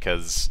power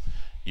because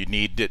you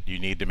need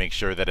to make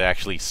sure that it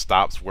actually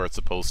stops where it's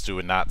supposed to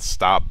and not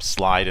stop,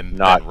 slide, and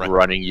not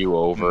running you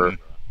over.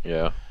 Mm-hmm.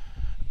 Yeah.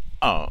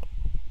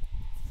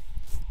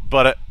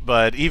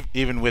 But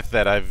even with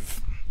that,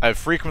 I've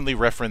frequently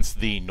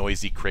referenced the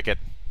noisy cricket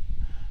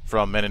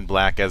from Men in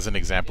Black as an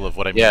example of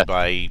what I mean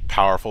by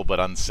powerful but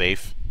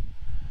unsafe.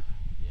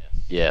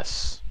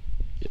 Yes.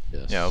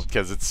 You know,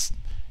 because it's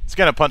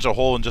gonna punch a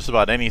hole in just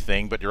about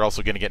anything, but you're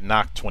also gonna get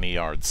knocked 20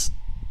 yards.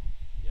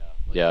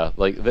 Yeah,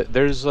 like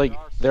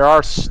there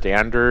are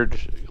standard,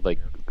 like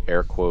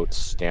air quotes,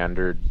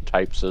 standard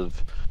types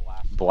of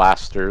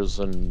blasters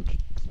and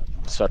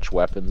such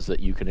weapons that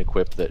you can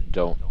equip that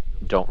don't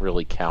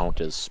really count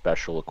as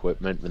special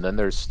equipment, and then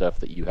there's stuff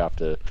that you have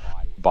to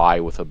buy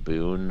with a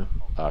boon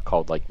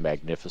called like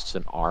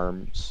Magnificent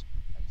Arms.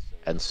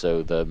 And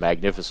so the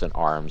Magnificent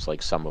Arms,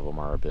 like some of them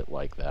are a bit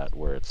like that,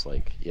 where it's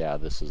like, yeah,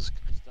 this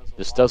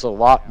does a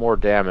lot more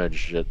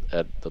damage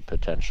at the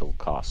potential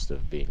cost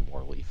of being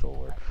more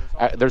lethal.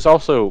 Or there's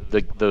also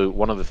the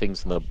one of the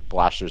things in the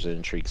Blasters and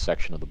Intrigue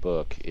section of the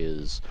book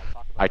is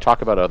I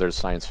talk about other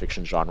science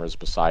fiction genres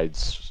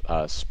besides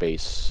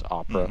space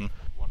opera. Mm-hmm.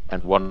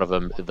 And one of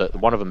them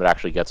that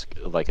actually gets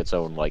like its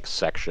own like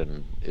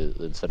section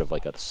instead of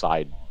like a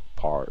side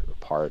part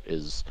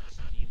is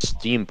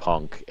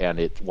steampunk, and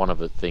one of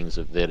the things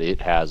that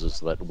it has is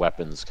that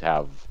weapons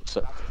have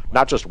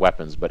not just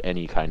weapons but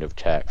any kind of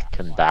tech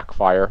can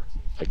backfire.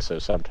 Like so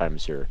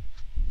sometimes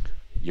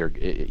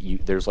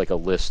there's like a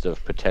list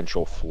of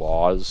potential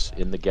flaws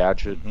in the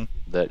gadget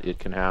that it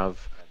can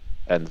have,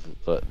 and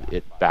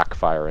it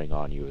backfiring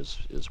on you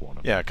is one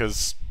of them. Yeah,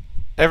 because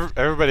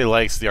everybody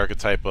likes the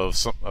archetype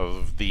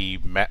of the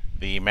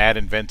mad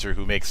inventor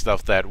who makes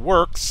stuff that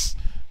works,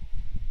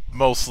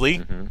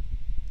 mostly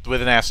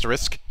with an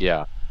asterisk.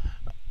 Yeah.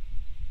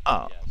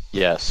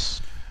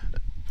 Yes.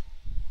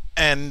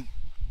 And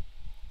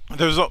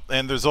there's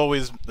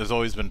always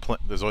been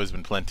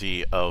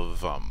plenty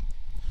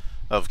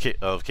of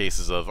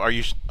cases of are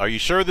you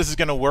sure this is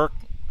gonna work?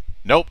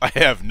 Nope, I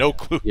have no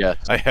clue. Yes.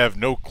 I have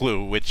no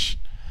clue, which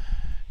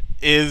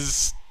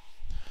is.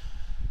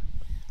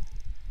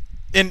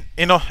 In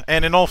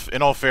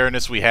all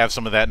fairness, we have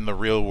some of that in the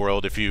real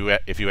world. If you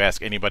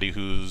ask anybody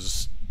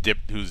who's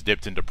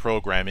dipped into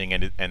programming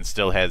and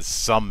still has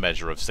some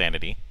measure of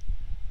sanity,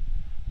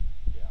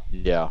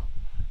 yeah,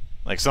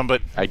 like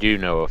somebody I do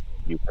know a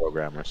few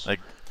programmers. Like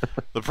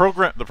the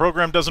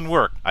program doesn't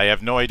work. I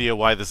have no idea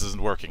why this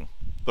isn't working.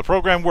 The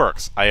program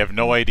works. I have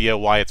no idea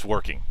why it's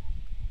working.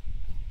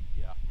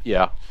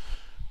 Yeah.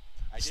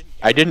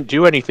 I didn't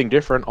do anything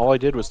different. All I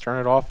did was turn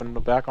it off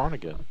and back on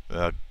again.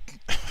 Oh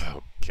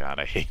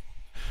God,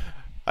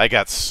 I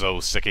got so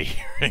sick of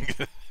hearing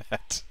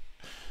that.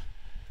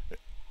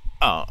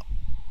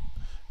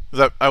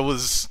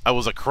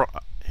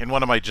 In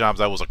one of my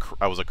jobs, I was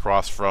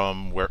across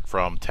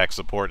from tech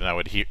support, and I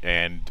would hear,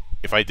 and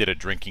if I did a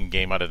drinking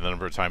game out of the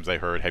number of times I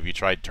heard, "Have you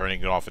tried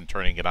turning it off and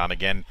turning it on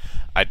again?"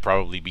 I'd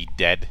probably be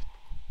dead.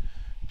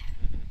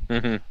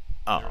 There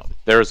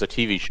was a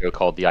TV show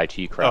called The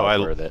IT Crowd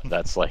where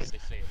that's like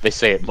they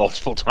say it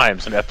multiple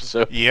times an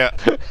episode. Yeah.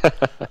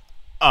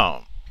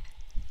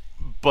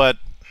 But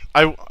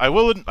I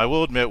will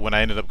admit, when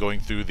I ended up going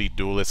through the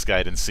Duelist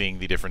Guide and seeing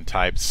the different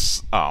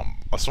types, a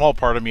small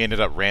part of me ended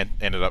up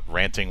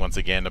ranting once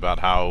again about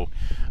how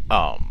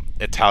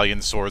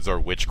Italian swords are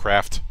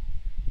witchcraft.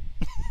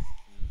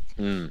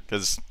 Mm.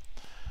 because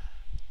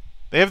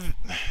they have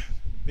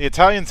the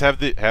Italians have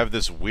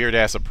this weird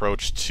ass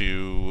approach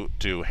to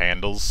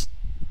handles.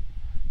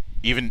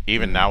 Even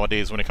Mm.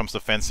 nowadays, when it comes to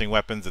fencing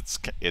weapons,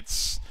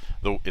 it's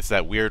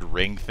that weird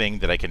ring thing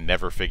that I can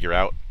never figure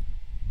out.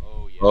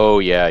 Oh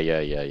yeah, yeah,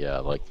 yeah, yeah.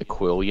 Like the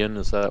Quillian,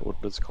 is that what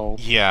it's called?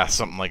 Yeah,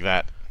 something like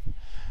that.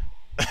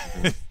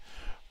 Mm.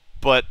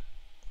 But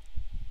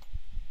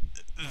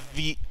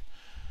the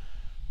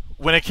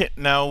when it can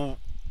now,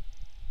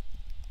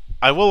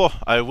 I will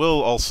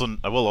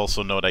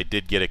also note I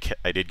did get a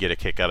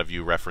kick out of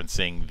you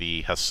referencing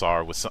the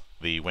hussar with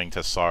the winged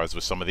hussars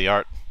with some of the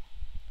art.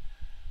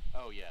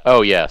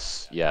 Oh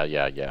yes, yeah,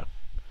 yeah, yeah.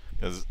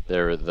 'Cause-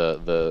 There,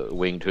 the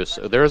winged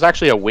hussar. There was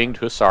actually a winged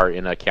hussar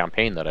in a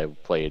campaign that I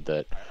played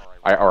that,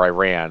 I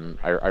ran.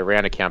 I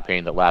ran a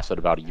campaign that lasted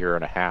about a year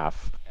and a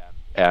half,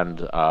 and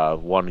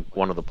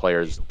one of the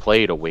players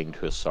played a winged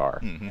hussar.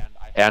 mhm.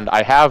 And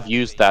I have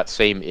used that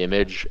same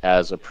image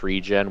as a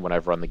pre-gen when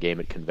I've run the game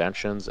at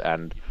conventions,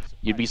 and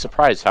you'd be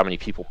surprised how many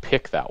people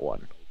pick that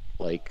one.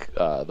 Like,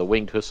 the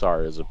Winged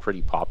Hussar is a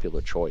pretty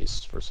popular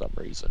choice for some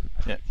reason.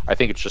 Yeah. I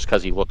think it's just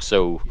because he looks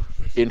so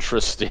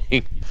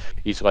interesting.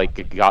 He's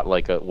like got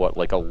like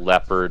like a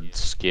leopard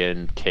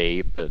skin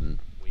cape and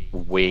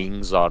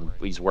wings on.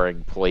 He's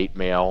wearing plate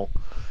mail.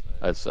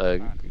 That's a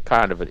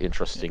kind of an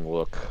interesting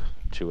look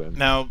to him.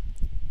 Now,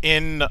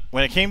 in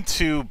when it came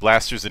to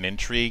blasters and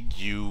intrigue,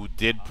 you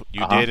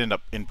Uh-huh. did end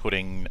up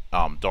inputting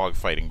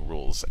dogfighting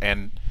rules,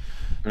 and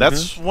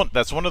Mm-hmm.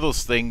 that's one of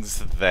those things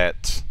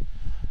that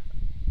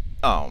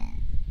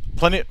um,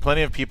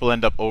 plenty of people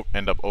end up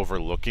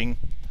overlooking.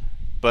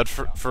 But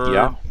Yeah.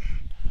 for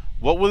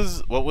what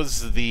was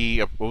the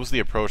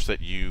approach that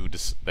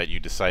that you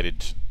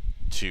decided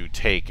to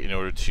take in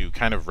order to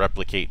kind of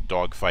replicate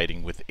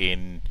dogfighting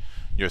within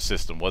your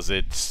system? Was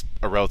it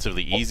a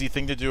relatively easy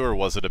thing to do, or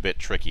was it a bit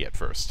tricky at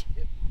first?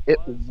 It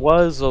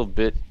was a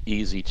bit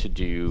easy to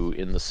do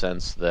in the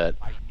sense that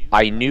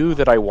I knew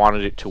that I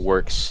wanted it to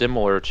work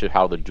similar to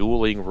how the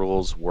dueling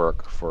rules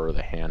work for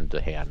the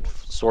hand-to-hand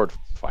sword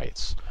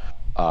fights.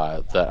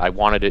 That I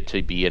wanted it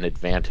to be an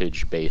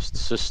advantage-based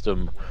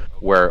system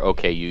where,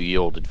 okay, you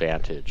yield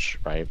advantage,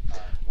 right?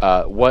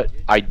 What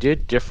I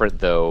did different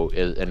though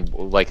is, and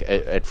like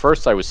at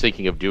first I was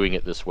thinking of doing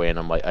it this way, and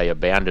I'm like, I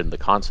abandoned the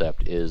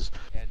concept.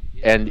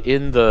 And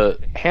in the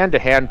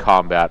hand-to-hand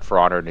combat for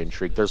Honor and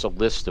Intrigue, there's a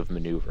list of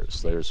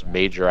maneuvers. There's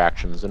major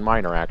actions and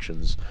minor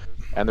actions,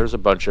 and there's a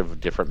bunch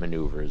of different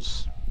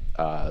maneuvers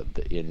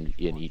in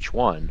each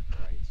one,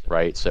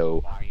 right?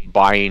 So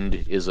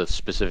bind is a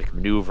specific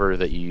maneuver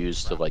that you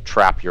use to like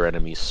trap your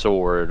enemy's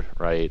sword,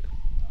 right?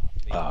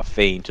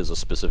 Feint is a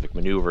specific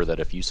maneuver that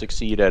if you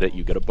succeed at it,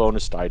 you get a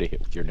bonus die to hit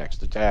with your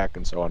next attack,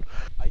 and so on.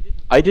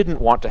 I didn't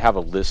want to have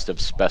a list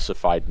of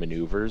specified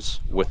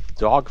maneuvers with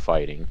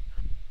dogfighting,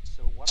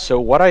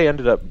 so what I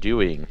ended up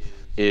doing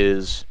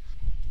is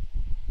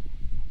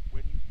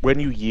when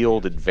you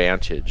yield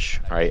advantage,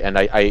 right? And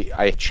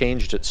I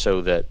changed it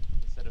so that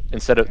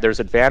instead of there's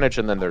advantage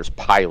and then there's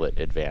pilot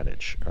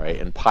advantage, right?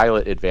 And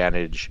pilot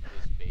advantage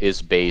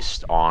is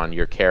based on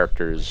your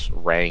character's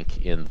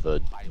rank in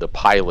the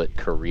pilot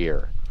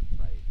career,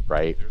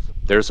 right?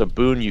 There's a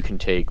boon you can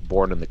take,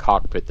 Born in the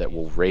Cockpit, that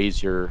will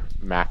raise your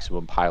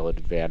maximum pilot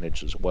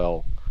advantage as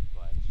well.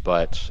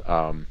 But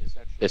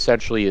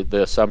essentially,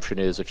 the assumption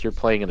is if you're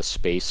playing in a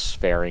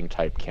space-faring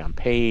type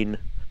campaign,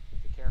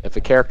 if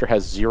a character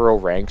has 0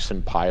 ranks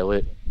in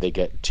pilot, they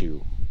get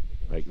 2.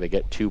 Like, they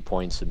get 2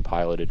 points in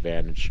pilot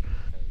advantage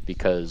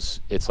because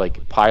it's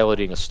like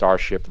piloting a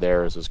starship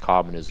there is as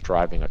common as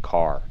driving a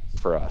car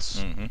for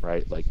us, Mm-hmm.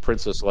 right? Like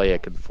Princess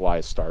Leia can fly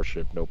a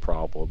starship no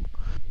problem,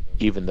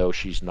 even though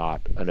she's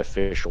not an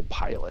official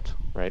pilot,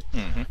 right?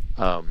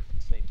 Mm-hmm.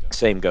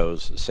 Same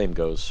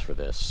goes for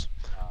this.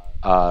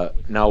 Now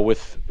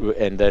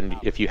and then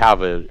if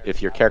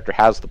your character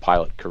has the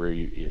pilot career,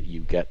 you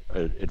get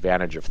an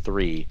advantage of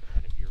 3,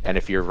 and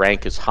if your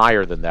rank is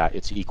higher than that,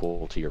 it's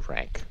equal to your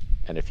rank.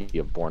 And if you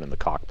have Born in the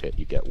Cockpit,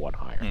 you get 1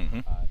 higher. Mm-hmm.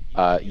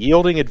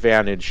 Yielding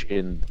advantage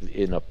in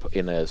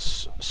a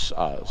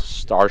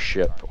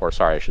starship, or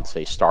sorry, I should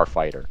say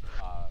starfighter,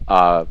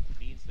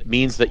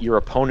 means that your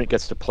opponent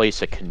gets to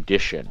place a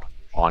condition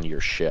on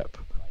your ship,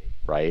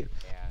 right?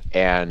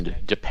 And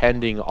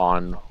depending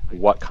on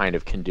what kind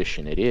of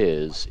condition it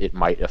is, it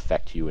might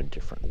affect you in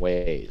different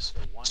ways.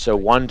 So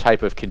one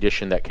type of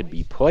condition that could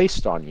be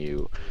placed on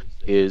you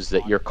is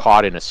that you're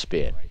caught in a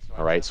spin.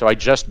 All right. So I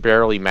just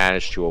barely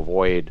managed to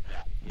avoid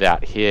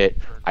that hit.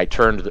 I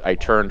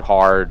turned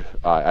hard.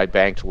 I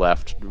banked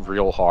left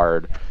real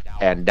hard,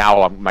 and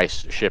now my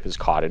ship is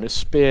caught in a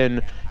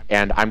spin,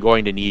 and I'm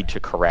going to need to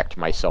correct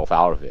myself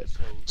out of it.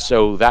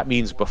 So that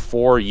means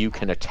before you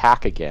can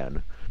attack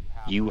again,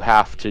 you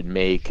have to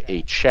make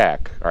a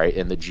check, all right,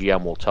 and the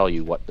GM will tell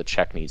you what the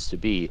check needs to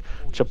be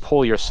to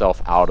pull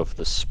yourself out of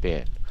the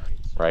spin,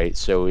 right?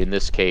 So in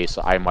this case,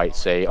 I might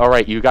say, all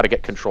right, you got to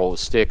get control of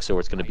the stick, so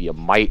it's going to be a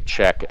might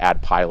check,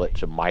 add pilot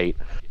to might,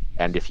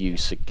 and if you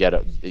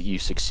you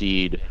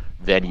succeed,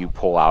 then you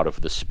pull out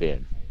of the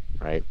spin,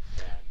 right?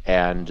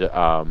 And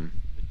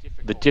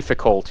the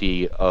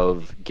difficulty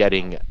of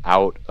getting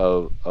out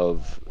of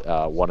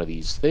one of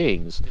these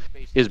things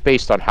is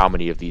based on how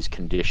many of these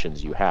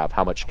conditions you have,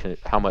 how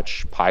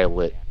much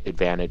pilot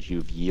advantage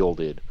you've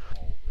yielded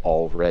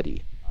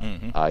already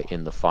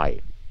in the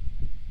fight,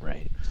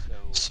 right?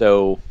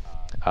 So,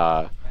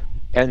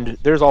 and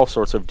there's all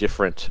sorts of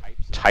different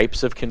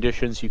types of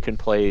conditions you can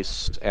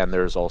place, and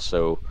there's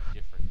also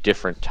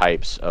different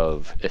types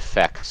of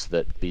effects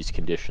that these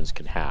conditions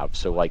can have.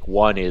 So like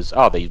one is,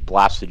 oh, they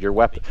blasted your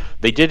weapon.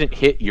 They didn't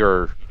hit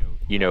your,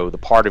 the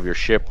part of your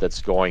ship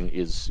that's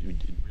is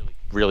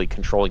really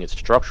controlling its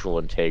structural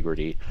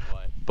integrity,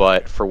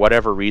 but for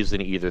whatever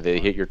reason, either they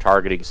hit your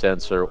targeting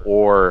sensor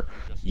or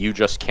you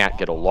just can't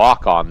get a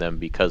lock on them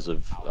because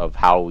of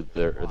how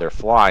they're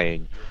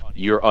flying.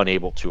 You're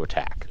unable to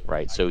attack,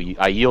 right? So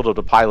I yielded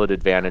a pilot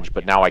advantage,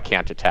 but now I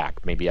can't attack.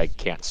 Maybe I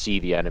can't see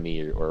the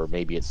enemy, or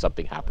maybe it's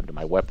something happened to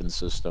my weapon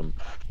system,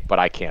 but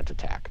I can't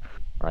attack,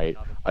 right?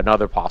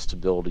 Another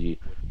possibility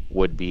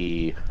would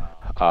be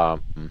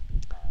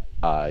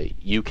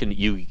you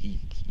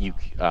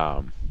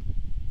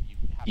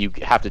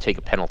have to take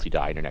a penalty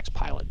die in your next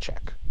pilot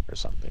check or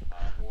something,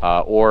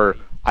 or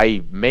I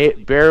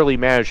barely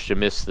managed to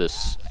miss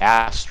this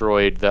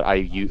asteroid that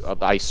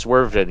I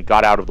swerved and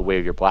got out of the way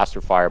of your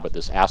blaster fire, but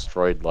this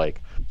asteroid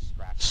like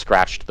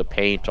scratched the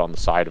paint on the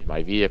side of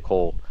my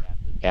vehicle,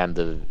 and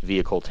the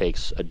vehicle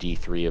takes a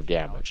D3 of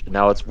damage.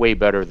 Now it's way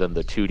better than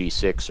the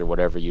 2D6 or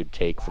whatever you'd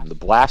take from the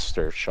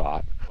blaster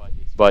shot,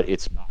 but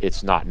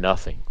it's not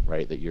nothing,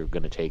 right? That you're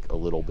going to take a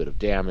little bit of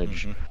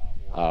damage.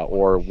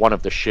 Or one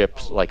of the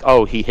ships, like,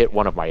 oh, he hit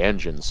one of my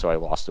engines, so I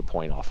lost a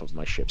point off of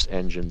my ship's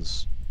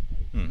engines.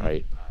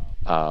 Right,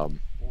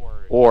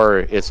 or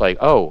it's like,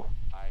 oh,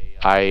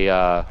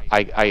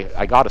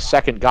 I got a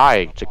second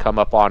guy to come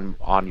up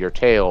on your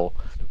tail,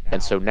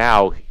 and so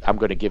now I'm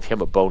going to give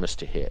him a bonus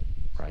to hit,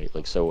 right?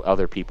 Like, so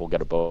other people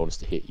get a bonus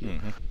to hit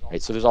you,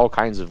 right? So there's all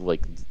kinds of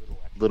like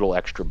little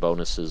extra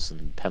bonuses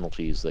and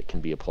penalties that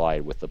can be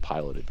applied with the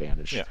pilot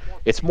advantage. Yeah.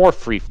 It's more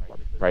freeform,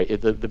 right?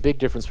 The big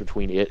difference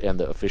between it and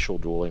the official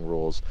dueling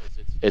rules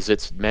is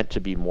it's meant to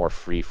be more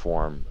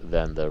freeform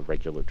than the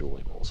regular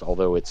dueling rules,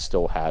 although it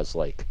still has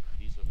like,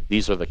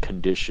 these are the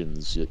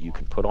conditions that you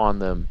can put on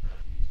them,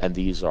 and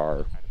these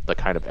are the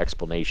kind of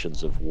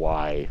explanations of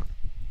why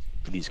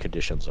these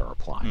conditions are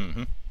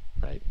applied,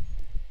 right?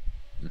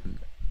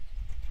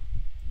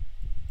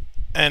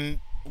 And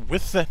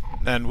with that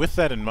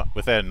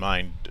in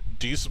mind,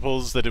 do you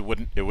suppose that it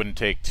wouldn't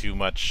take too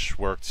much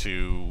work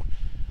to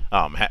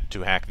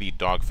hack the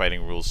dogfighting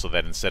rules, so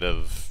that instead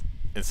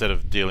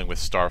of dealing with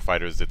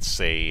starfighters, it's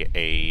a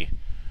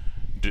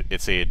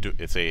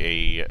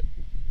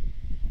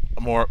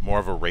more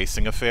of a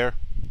racing affair?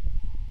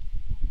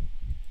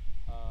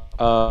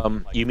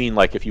 You mean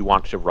like if you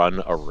want to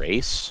run a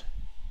race?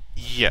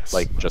 Yes.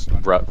 Like just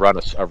run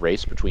a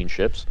race between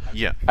ships?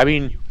 Yeah. I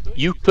mean,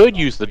 you could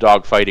use the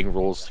dogfighting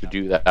rules to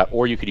do that,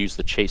 or you could use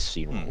the chase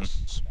scene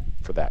rules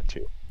for that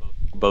too.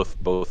 Both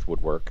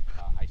would work.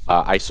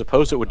 I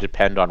suppose it would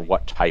depend on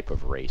what type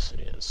of race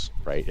it is,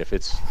 right? If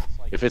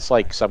it's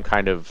like some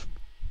kind of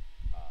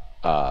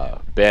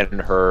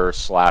Ben-Hur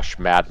 /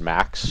 Mad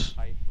Max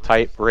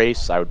type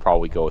race, I would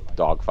probably go with the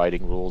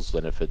dogfighting rules.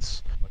 Then if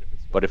it's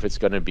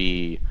going to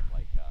be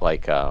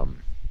like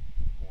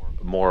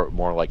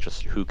more like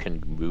just who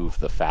can move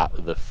the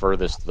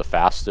furthest, the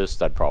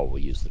fastest, I'd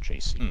probably use the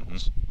chase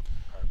rules.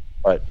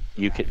 But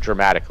you can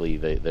dramatically,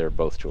 they're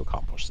both to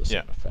accomplish the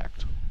same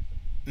effect.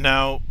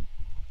 Now,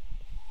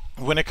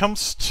 when it came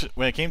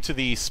to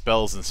the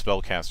spells and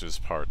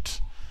spellcasters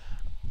part,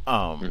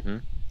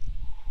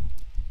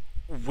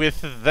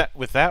 with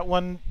that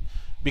one,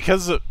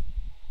 because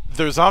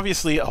there's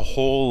obviously a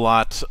whole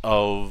lot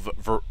of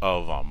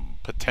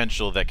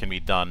potential that can be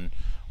done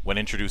when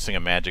introducing a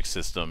magic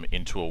system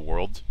into a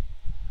world.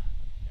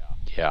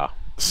 Yeah.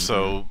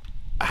 So,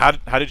 how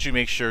did you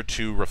make sure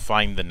to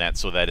refine the net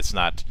so that it's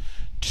not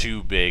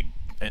too big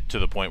to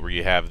the point where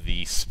you have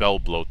the spell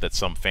bloat that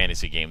some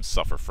fantasy games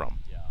suffer from?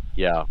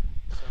 Yeah.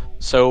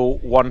 So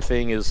one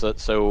thing is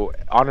that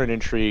Honor and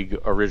Intrigue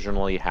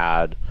originally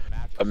had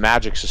a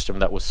magic system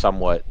that was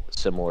somewhat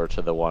similar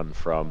to the one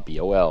from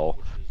BOL,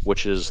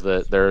 which is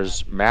that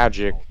there's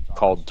magic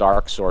called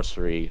Dark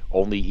Sorcery.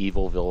 Only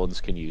evil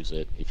villains can use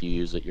it. If you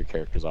use it, your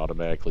character's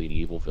automatically an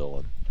evil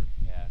villain.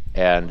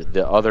 And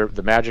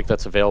the magic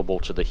that's available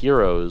to the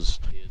heroes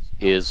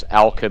is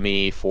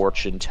alchemy,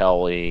 fortune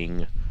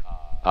telling,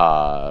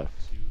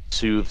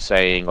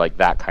 soothsaying, like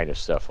that kind of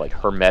stuff, like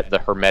the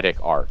hermetic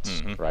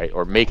arts, right?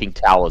 Or making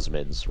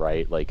talismans,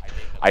 right? Like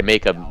I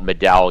make a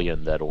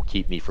medallion that'll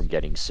keep me from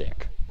getting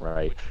sick,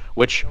 right?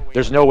 Which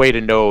there's no way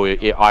to know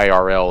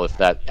IRL if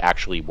that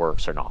actually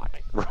works or not,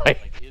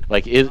 right?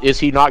 Like is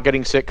he not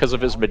getting sick because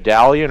of his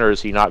medallion, or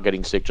is he not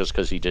getting sick just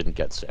because he didn't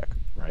get sick,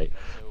 right?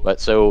 But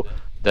so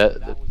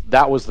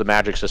that was the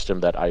magic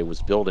system that I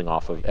was building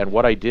off of. And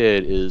what I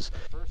did is,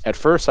 at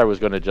first I was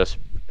going to just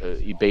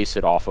base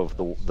it off of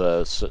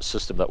the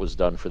system that was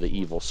done for the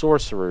evil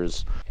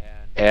sorcerers,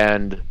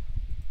 and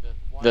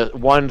the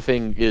one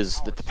thing is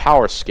that the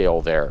power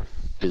scale there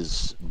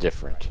is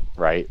different,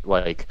 right?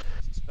 Like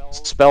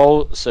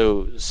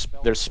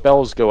their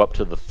spells go up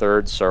to the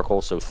third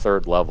circle, so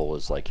third level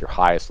is like your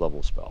highest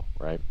level spell,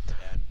 right?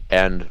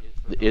 And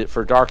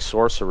for dark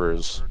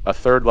sorcerers, a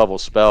third level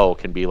spell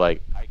can be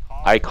like,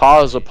 I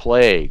cause a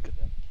plague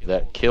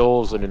that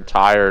kills an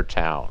entire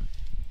town,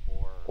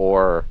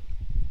 or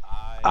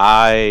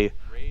I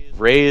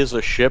raise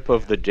a ship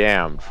of the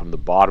damned from the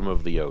bottom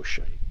of the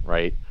ocean,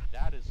 right?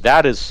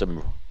 That is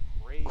some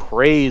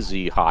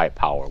crazy high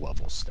power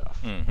level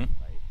stuff,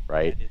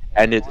 right?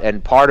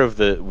 And part of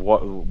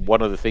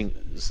one of the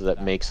things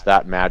that makes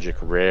that magic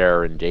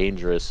rare and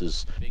dangerous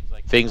is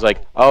things like,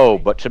 oh,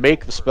 but to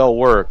make the spell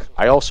work,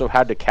 I also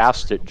had to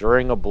cast it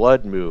during a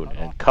blood moon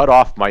and cut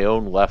off my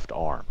own left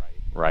arm,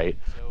 right?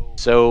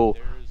 So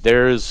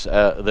there's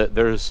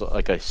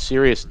like a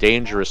serious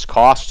dangerous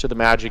cost to the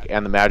magic,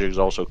 and the magic is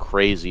also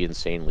crazy,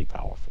 insanely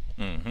powerful.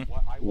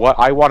 What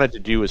I wanted to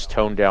do is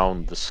tone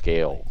down the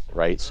scale,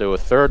 right? So a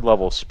third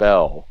level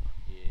spell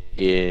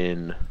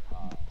in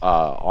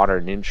Honor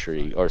and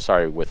Intrigue, or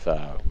sorry, with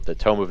the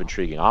Tome of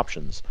Intriguing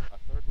Options,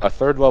 a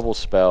third level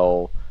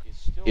spell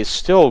is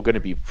still going to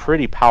be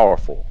pretty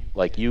powerful.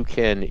 Like you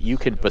can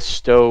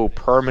bestow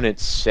permanent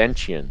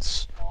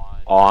sentience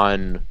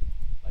on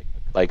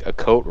like a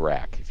coat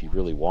rack if you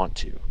really want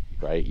to,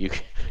 right? You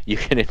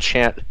can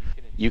enchant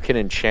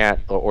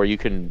or you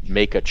can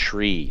make a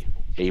tree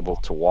able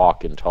to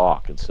walk and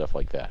talk and stuff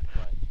like that.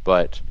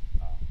 But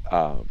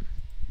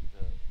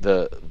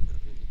the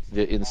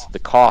the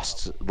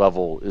cost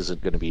level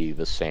isn't going to be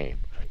the same,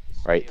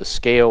 right? The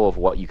scale of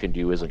what you can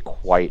do isn't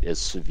quite as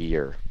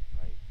severe,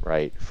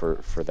 right?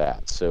 For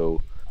that.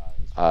 So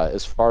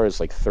as far as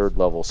like third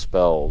level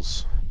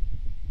spells,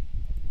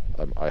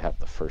 I have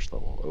the first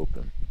level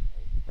open,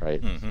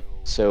 right?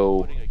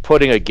 So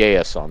putting a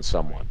geas on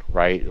someone,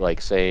 right?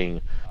 Like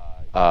saying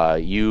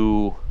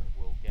you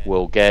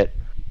will get,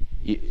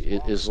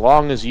 as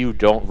long as you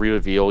don't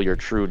reveal your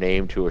true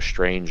name to a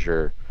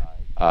stranger,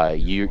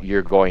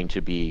 you're going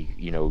to be,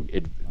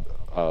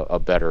 a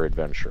better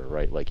adventurer,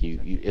 right? Like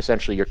you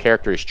essentially your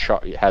character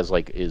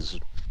is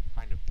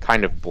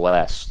kind of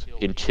blessed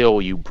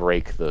until you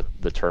break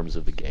the terms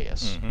of the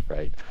geas,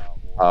 right?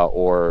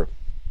 Or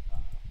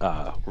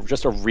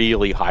just a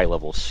really high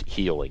level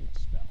healing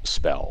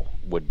spell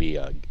would be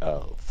a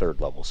third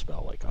level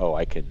spell. Like, oh,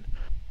 I can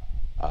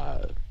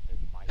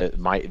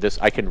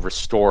I can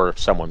restore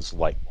someone's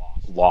like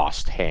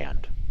lost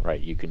hand, right?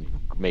 You can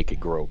make it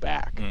grow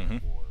back,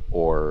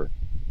 or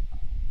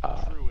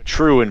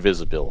true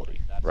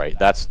invisibility, right?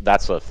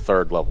 That's a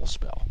third level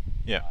spell.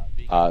 Yeah.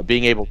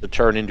 Being able to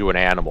turn into an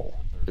animal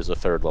is a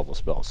third level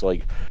spell. So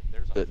like,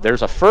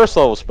 there's a first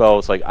level spell.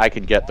 It's like I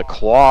can get the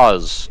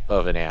claws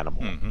of an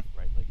animal,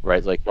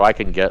 right? Like I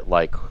can get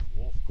like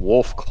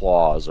wolf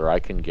claws, or I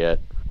can get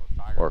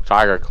or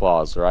tiger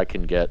claws, or I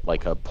can get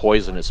like a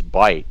poisonous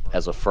bite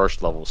as a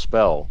first level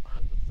spell.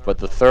 But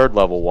the third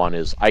level one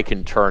is I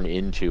can turn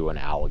into an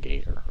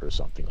alligator or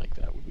something like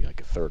that. Would be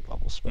like a third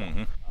level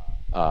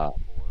spell.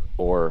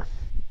 Or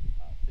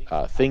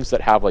things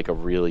that have like a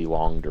really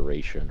long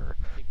duration, or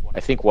I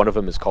think one of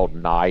them is called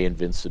nigh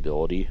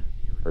invincibility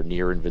or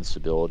near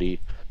invincibility,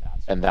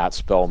 and that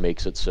spell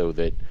makes it so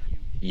that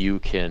you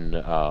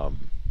can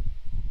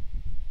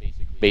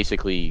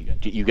basically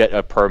you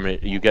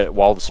get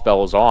while the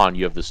spell is on,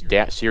 you have this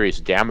serious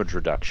damage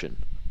reduction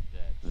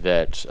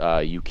that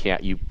you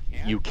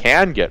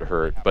can get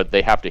hurt, but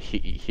they have to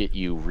hit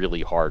you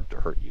really hard to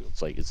hurt you.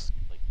 It's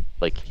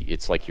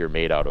like you're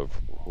made out of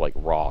like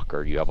rock,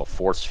 or you have a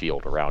force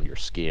field around your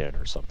skin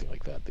or something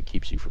like that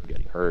keeps you from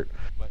getting hurt.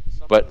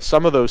 But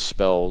some of those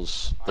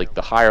spells, like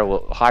the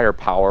higher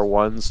power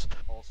ones,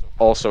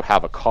 also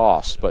have a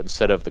cost, but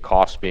instead of the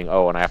cost being,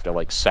 oh, and I have to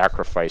like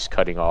sacrifice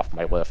cutting off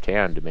my left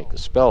hand to make the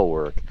spell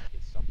work,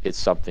 it's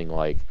something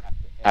like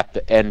at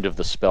the end of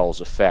the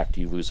spell's effect,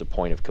 you lose a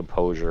point of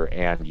composure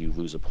and you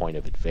lose a point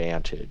of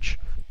advantage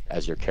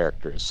as your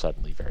character is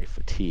suddenly very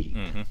fatigued,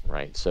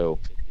 right? So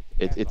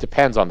it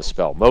depends on the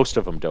spell. Most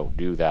of them don't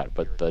do that,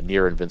 but the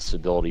near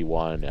invincibility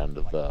one and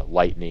the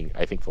lightning,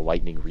 I think the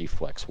lightning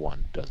reflex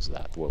one does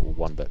that,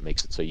 one that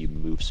makes it so you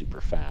move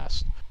super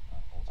fast.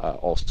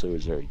 Also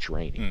is very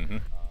draining.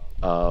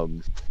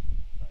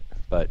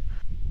 But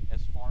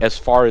as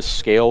far as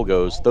scale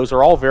goes, those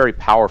are all very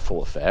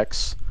powerful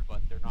effects,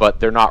 but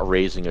they're not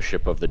raising a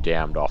ship of the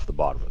damned off the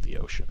bottom of the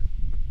ocean,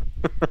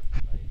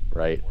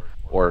 right?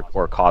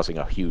 Or causing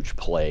a huge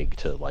plague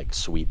to like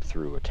sweep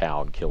through a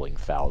town, killing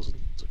thousands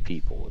of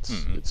people.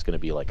 It's going to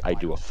be like I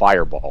do a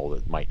fireball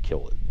that might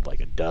kill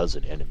like a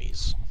dozen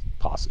enemies,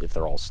 if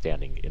they're all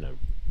standing in a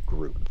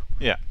group.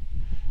 Yeah.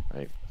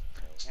 Right.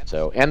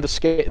 So, and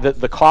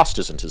the cost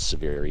isn't as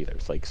severe either.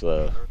 It's like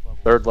the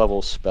third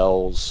level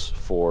spells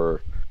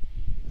for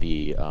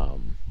the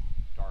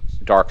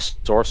dark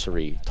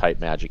sorcery type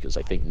magic is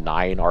I think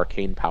 9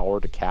 arcane power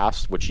to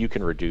cast, which you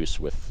can reduce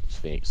with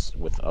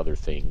other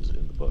things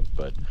in the book.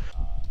 But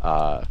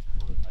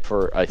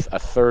for a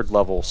third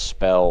level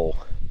spell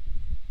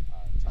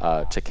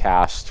to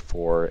cast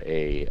for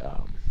a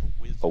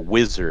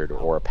wizard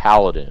or a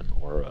paladin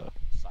or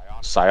a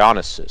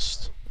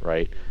psionicist,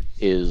 right,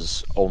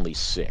 is only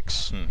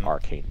 6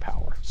 arcane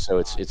power. So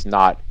it's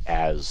not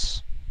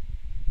as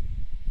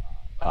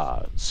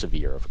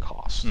severe of a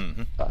cost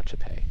to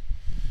pay.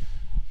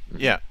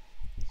 Yeah.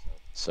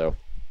 So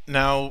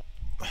Now,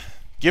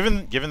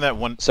 given that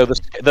one, so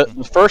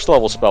the first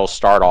level spells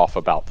start off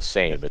about the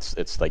same.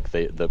 It's like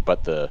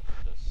the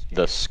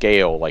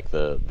scale, like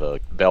the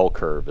bell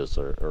curve is,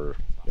 or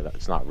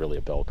it's not really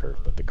a bell curve,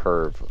 but the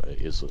curve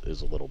is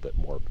a little bit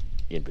more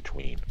in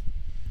between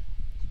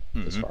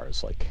as far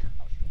as like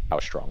how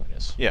strong it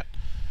is. Yeah.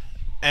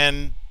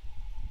 And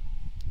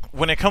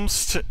when it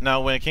comes to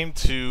when it came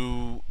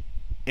to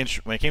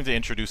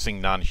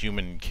introducing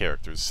non-human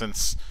characters,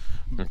 since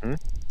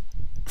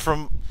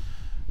from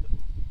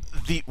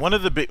one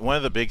of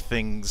the big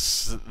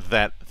things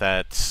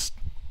that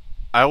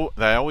I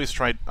always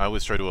try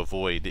to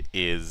avoid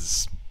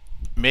is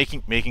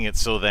making it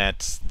so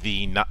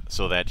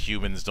that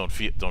humans don't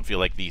feel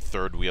like the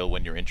third wheel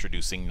when you're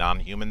introducing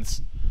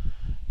non-humans.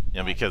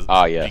 Because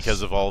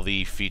because of all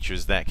the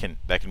features that can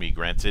be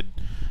granted.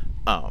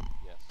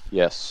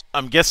 Yes.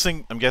 I'm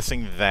guessing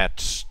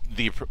that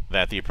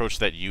the approach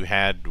that you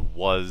had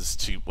was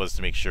to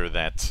make sure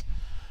that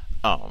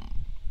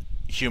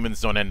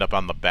humans don't end up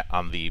on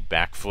the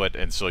back foot,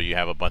 and so you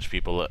have a bunch of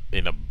people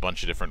in a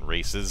bunch of different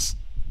races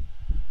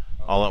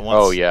all at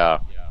once. Oh yeah.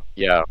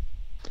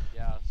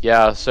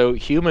 So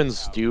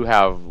humans do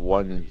have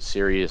one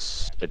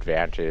serious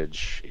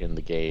advantage in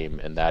the game,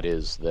 and that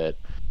is that.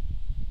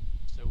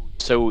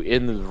 So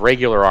in the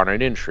regular on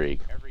an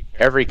Intrigue,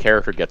 every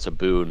character gets a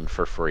boon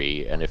for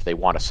free, and if they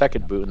want a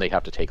second boon, they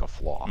have to take a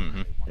flaw.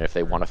 And if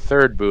they want a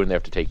third boon, they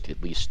have to take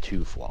at least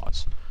 2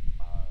 flaws.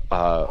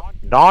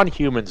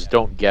 Non-humans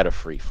don't get a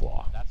free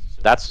flaw.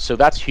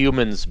 That's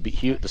humans.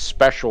 The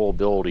special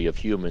ability of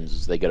humans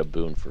is they get a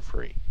boon for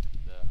free.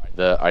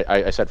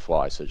 I said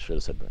flaw. I should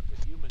have said boon.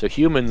 So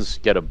humans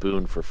get a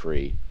boon for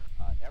free.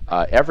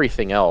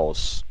 Everything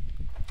else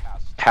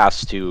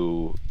has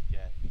to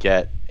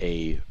get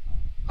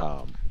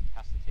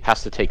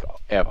has to take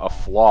a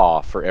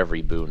flaw for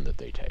every boon that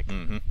they take.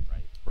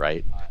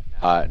 Right?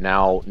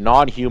 Now,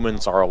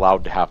 non-humans are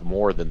allowed to have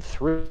more than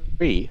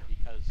 3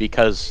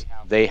 because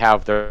they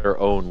have their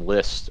own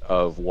list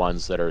of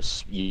ones that are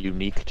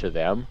unique to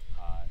them.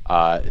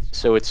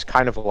 So it's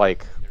kind of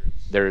like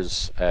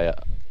there's a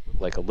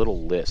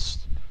little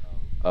list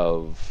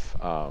of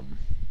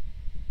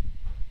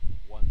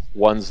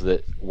ones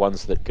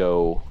that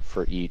go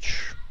for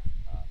each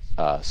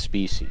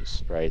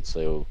species, right?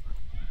 So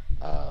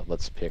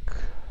let's pick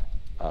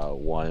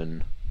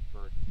one,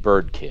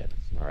 birdkin.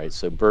 All right,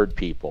 so bird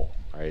people.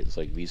 All right, it's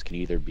like these can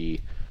either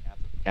be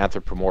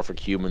anthropomorphic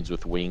humans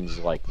with wings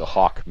like the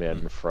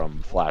Hawkmen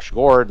from Flash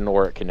Gordon,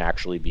 or it can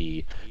actually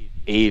be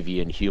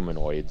avian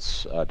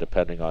humanoids,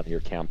 depending on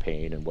your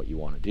campaign and what you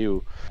want to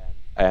do.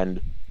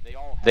 And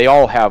they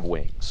all have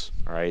wings.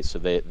 All right, so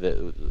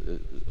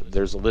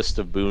there's a list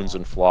of boons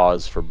and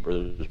flaws for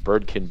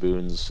birdkin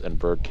boons and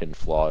birdkin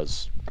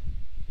flaws.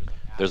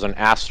 There's an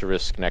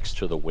asterisk next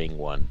to the wing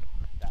one.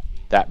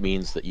 That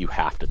means that you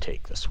have to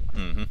take this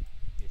one.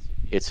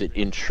 It's an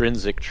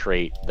intrinsic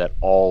trait that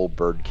all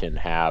birdkin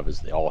have, is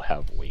they all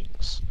have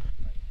wings,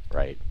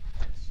 right?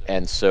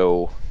 And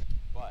so,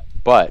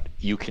 but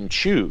you can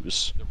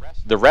choose.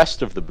 The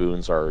rest of the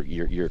boons are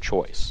your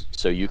choice.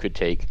 So you could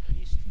take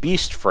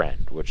Beast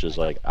Friend, which is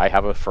like, I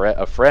have a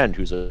friend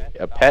who's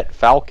a pet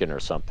falcon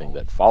or something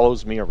that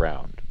follows me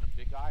around.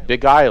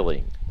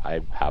 Beguiling,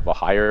 I have a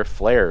higher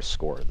flair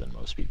score than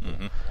most people.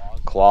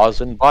 Claws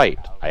and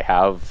Bite, I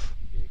have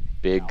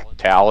big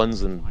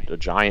talons and a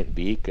giant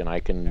beak, and I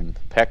can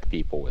peck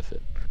people with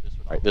it.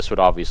 Right? This would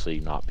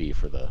obviously not be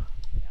for the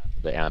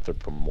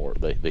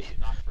anthropomorphic,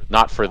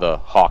 not for the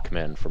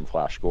Hawkmen from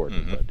Flash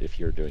Gordon, but if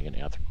you're doing an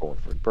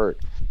anthropomorphic bird.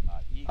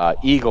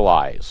 Eagle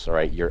eyes, all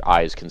right? Your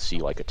eyes can see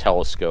like a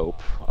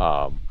telescope.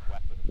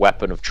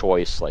 Weapon of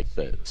choice, like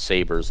the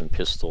sabers and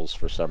pistols,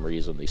 for some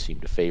reason they seem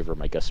to favor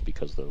them, I guess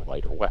because they're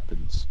lighter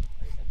weapons.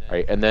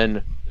 Right? And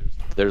then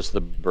there's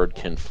the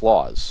birdkin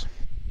flaws.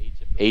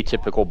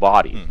 Atypical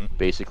body.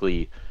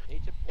 Basically,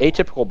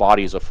 atypical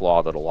body is a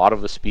flaw that a lot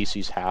of the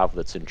species have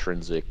that's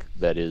intrinsic,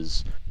 that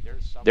is,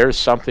 there's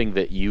something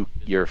that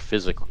your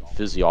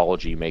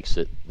physiology makes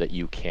it that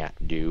you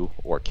can't do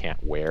or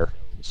can't wear.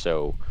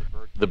 So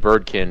the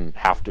birdkin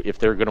have to, if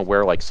they're going to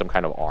wear like some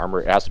kind of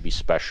armor, it has to be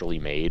specially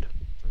made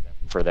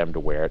for them to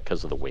wear it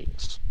because of the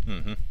wings.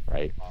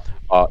 Right?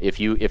 If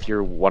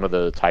you're one of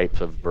the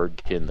types of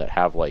birdkin that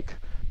have like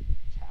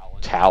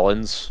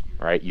talons,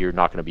 right, you're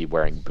not going to be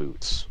wearing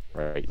boots,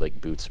 right? Like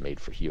boots made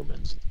for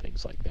humans and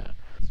things like that.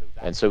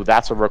 And so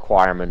that's a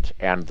requirement,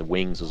 and the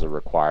wings is a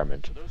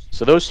requirement.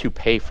 So those two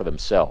pay for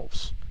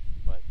themselves.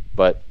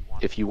 But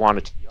if you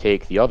want to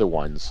take the other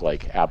ones,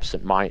 like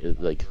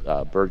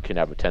bird can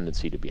have a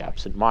tendency to be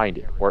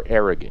absent-minded or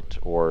arrogant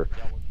or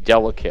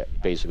delicate.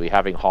 Basically,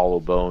 having hollow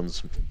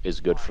bones is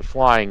good for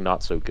flying,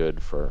 not so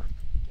good for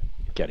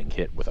getting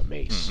hit with a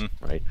mace,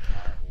 right?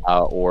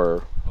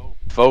 Or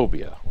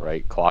phobia,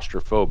 right?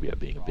 Claustrophobia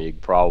being a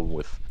big problem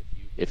with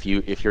If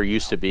you're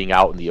used to being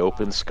out in the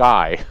open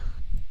sky,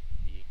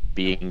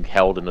 being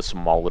held in a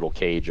small little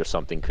cage or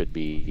something could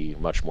be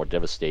much more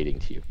devastating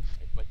to you.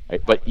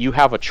 Right? But you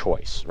have a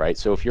choice, right?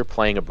 So if you're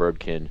playing a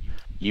birdkin,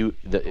 you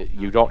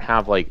don't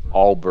have like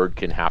all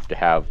birdkin have to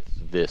have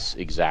this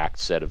exact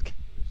set of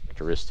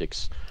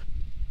characteristics.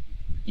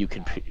 You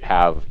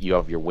have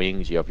your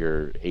wings, you have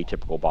your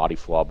atypical body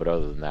flaw, but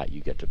other than that,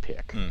 you get to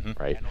pick,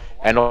 right?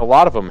 And a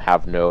lot of them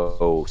have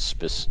no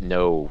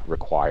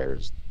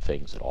requires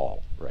things at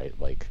all, right?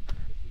 Like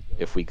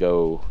if we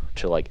go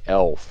to like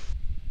elf,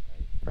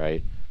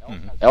 right?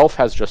 Elf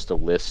has just a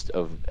list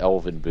of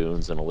elven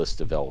boons and a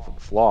list of elven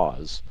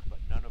flaws,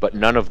 but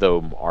none of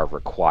them are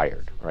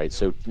required, right?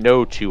 So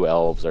no two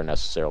elves are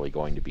necessarily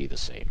going to be the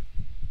same.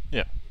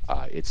 Yeah.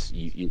 It's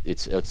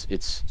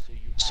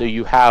so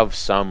you have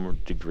some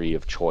degree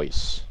of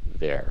choice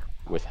there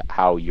with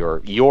how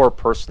your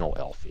personal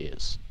elf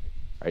is,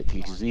 right?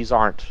 Because these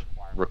aren't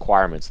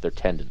requirements; they're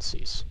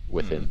tendencies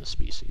within the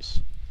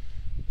species.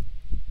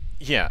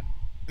 Yeah.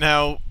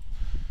 Now,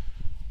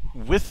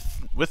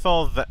 with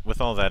all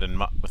that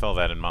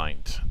in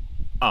mind,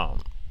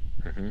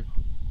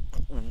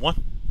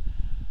 one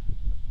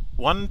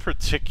one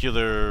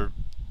particular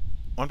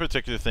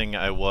thing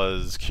I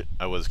was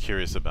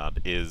curious about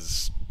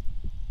is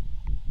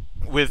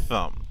with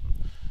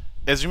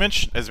as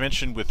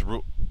mentioned with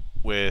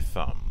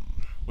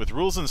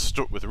rules and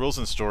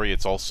story,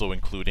 it's also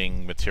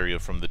including material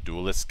from the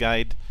Duelist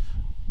Guide.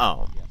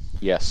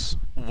 Yes.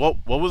 What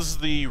was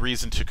the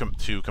reason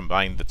to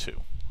combine the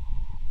two?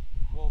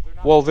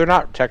 Well, they're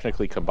not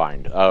technically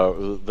combined.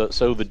 So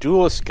the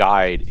Duelist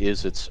Guide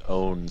is its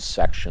own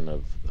section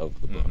of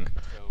the book.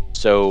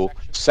 So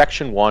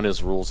Section 1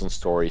 is Rules and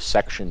Story,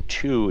 Section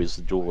 2 is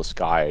the Duelist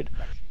Guide,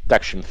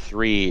 Section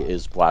 3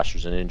 is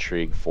Blasters and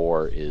Intrigue,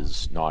 4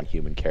 is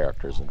Non-Human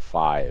Characters, and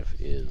 5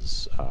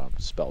 is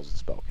Spells and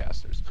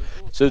Spellcasters.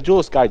 So the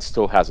Duelist Guide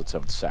still has its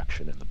own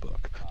section in the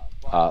book.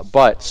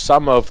 But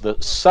some of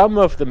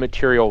the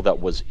material that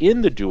was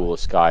in the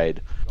Duelist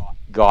Guide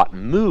got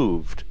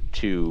moved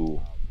to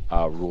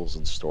Rules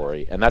and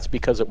Story, and that's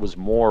because it was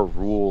more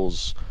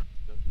rules.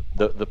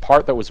 The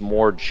part that was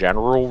more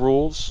general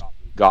rules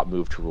got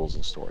moved to Rules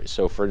and Story.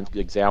 So, for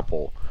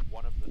example,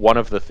 one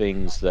of the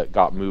things that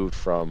got moved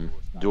from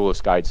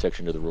Duelist Guide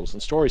section to the Rules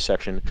and Story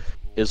section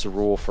is a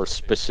rule for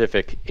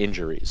specific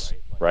injuries,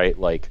 right?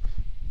 Like,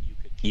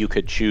 you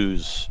could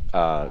choose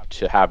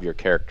to have your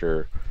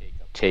character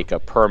take a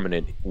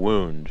permanent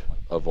wound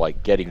of,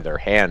 like, getting their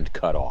hand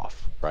cut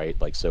off, right?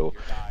 Like, so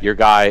your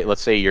guy,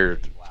 let's say you're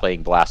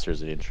playing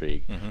Blasters and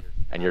Intrigue,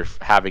 and you're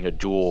having a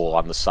duel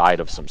on the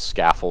side of some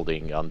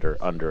scaffolding under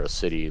a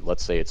city.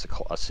 Let's say it's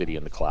a city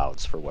in the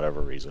clouds for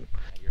whatever reason,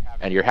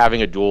 and you're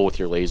having a duel with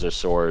your laser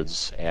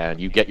swords,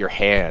 and you get your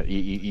hand.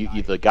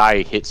 The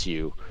guy hits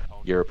you,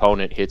 your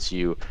opponent hits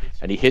you,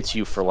 and he hits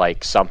you for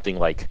like something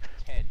like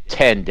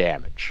 10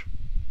 damage.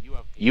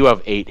 You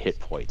have 8 hit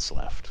points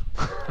left.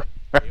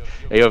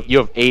 You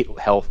have 8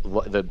 health.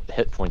 The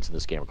hit points in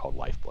this game are called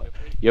lifeblood.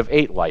 You have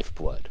 8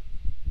 lifeblood.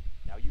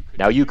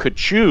 Now you could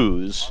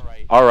choose,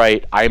 all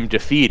right, I'm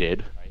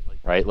defeated,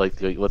 right?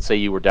 Like, let's say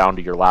you were down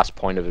to your last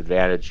point of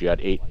advantage, you had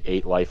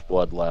 8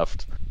 lifeblood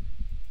left,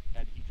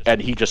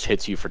 and he just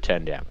hits you for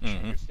 10 damage.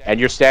 And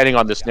you're standing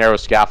on this narrow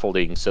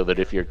scaffolding so that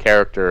if your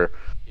character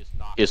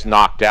is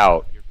knocked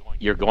out,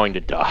 you're going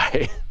to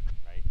die,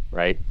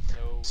 right?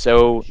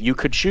 So you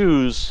could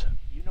choose,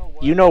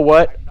 you know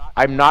what,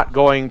 I'm not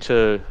going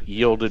to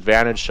yield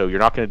advantage, so you're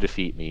not going to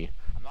defeat me.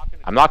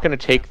 I'm not going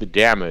to take the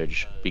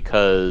damage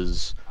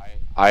because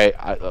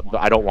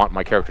I don't want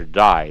my character to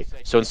die.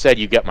 So instead,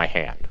 you get my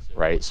hand,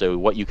 right? So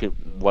what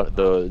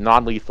the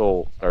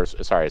non-lethal, or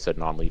sorry, I said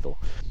non-lethal.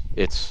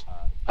 It's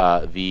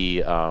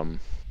the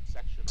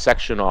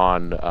section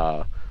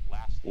on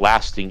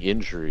lasting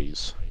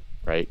injuries,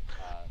 right?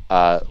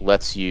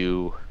 Lets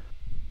you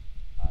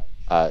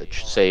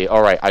say,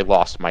 all right, I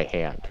lost my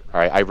hand. All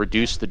right, I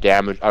reduce the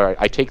damage. All right,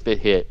 I take the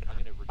hit.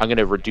 I'm going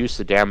to reduce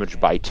the damage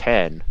by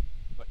 10.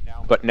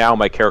 But now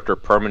my character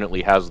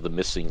permanently has the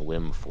missing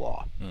limb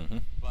flaw.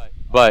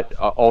 But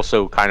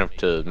also, kind of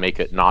to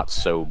make it not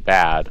so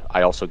bad,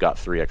 I also got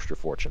 3 extra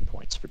fortune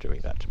points for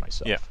doing that to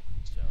myself. Yeah.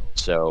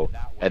 So,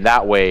 and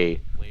that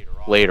way,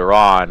 later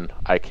on,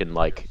 I can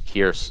like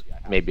hear,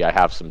 maybe I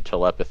have some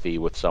telepathy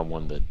with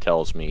someone that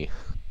tells me,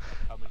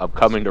 I'm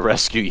coming to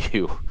rescue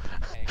you.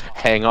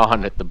 Hang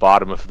on at the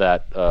bottom of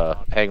that.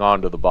 Hang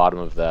on to the bottom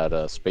of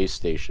that space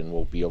station.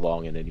 We'll be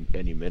along in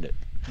any minute.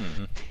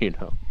 You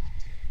know.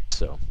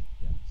 So.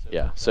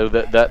 Yeah, so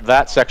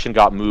that section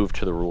got moved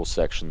to the rules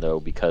section,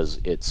 though, because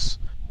it's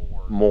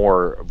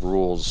more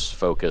rules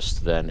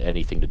focused than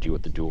anything to do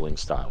with the dueling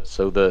style.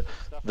 So the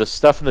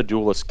stuff in the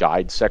Duelist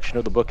Guide section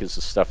of the book is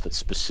the stuff that's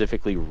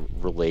specifically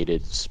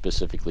related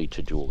specifically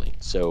to dueling.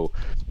 So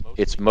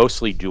it's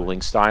mostly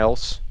dueling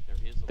styles.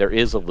 There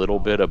is a little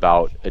bit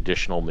about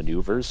additional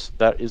maneuvers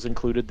that is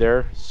included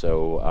there.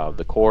 So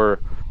the core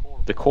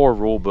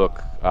rule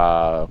book,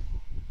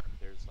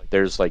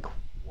 there's like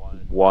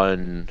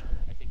one,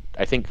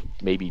 I think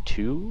maybe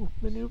 2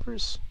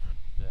 maneuvers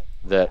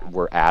that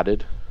were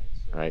added,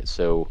 right?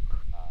 So,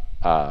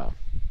 all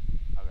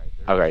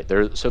right,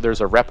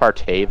 there's a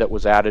repartee that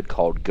was added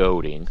called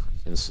goading,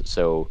 and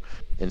so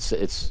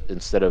it's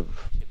instead of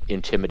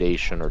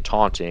intimidation or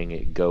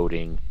taunting,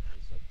 goading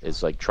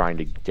is like trying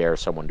to dare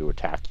someone to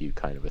attack you,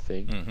 kind of a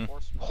thing. Mm-hmm.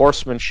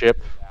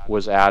 Horsemanship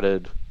was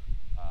added.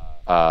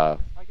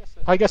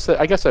 I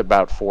guess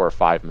about 4 or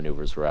 5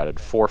 maneuvers were added.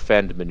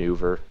 Forefend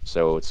maneuver,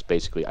 so it's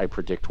basically I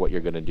predict what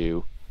you're going to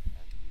do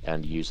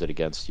and use it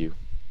against you,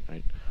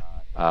 right?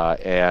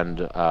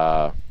 And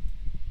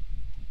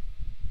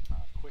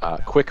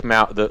quick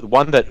mount. The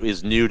one that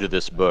is new to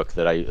this book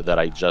that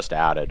I just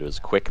added was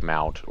quick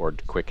mount or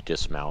quick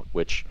dismount,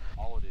 which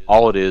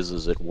all it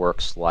is it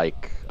works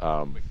like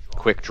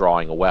quick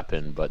drawing a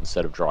weapon, but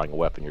instead of drawing a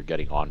weapon, you're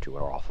getting onto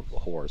or off of a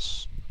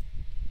horse.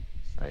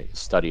 Right,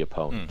 study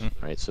opponent.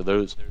 Mm-hmm. Right, so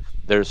there's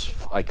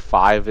like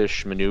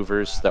 5-ish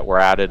maneuvers that were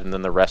added, and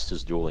then the rest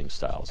is dueling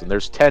styles. And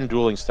there's 10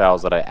 dueling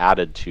styles that I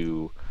added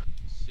to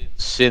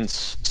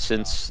since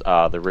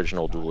the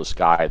original Duelist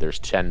Guide. There's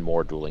 10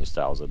 more dueling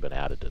styles that have been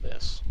added to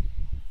this.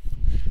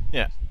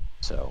 Yeah.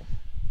 So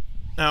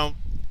now,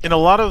 in a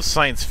lot of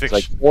science fiction,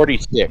 it's like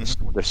 46.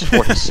 There's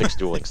 46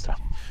 dueling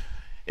styles.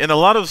 In a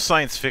lot of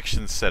science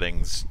fiction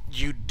settings,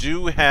 you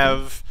do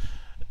have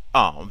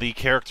the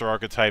character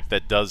archetype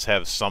that does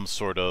have some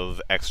sort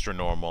of extra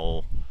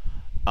normal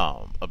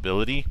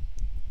ability.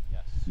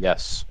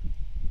 Yes.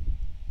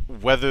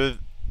 Whether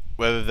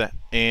that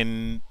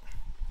in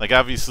like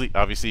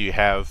obviously you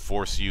have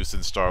force use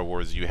in Star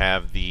Wars, you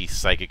have the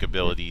psychic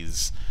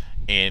abilities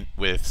in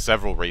with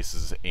several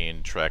races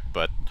in Trek,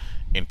 but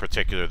in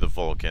particular the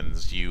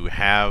Vulcans. You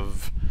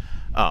have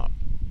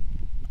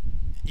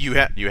you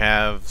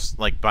have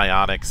like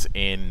biotics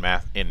in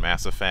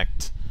Mass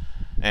Effect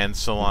and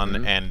so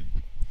on. And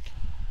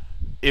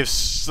if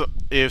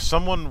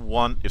someone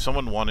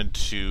wanted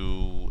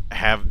to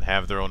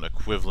have their own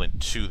equivalent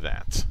to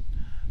that,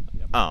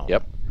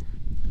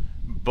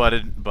 but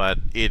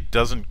it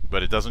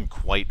doesn't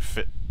quite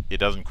fit. It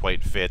doesn't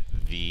quite fit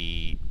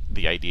the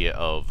idea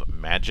of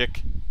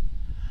magic.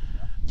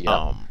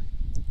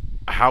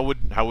 How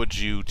would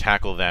you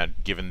tackle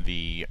that given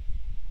the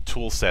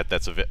tool set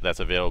that's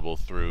available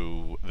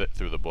through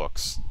the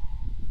books?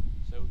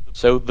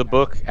 So the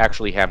book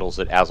actually handles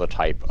it as a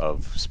type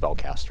of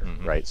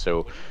spellcaster, right?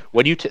 So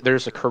when you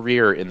there's a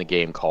career in the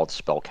game called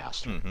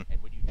spellcaster,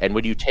 and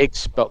when you take the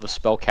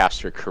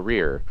spellcaster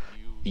career,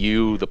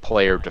 you, the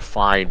player,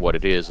 define what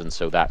it is, and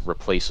so that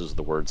replaces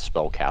the word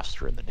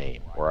spellcaster in the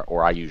name,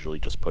 or I usually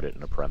just put it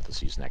in a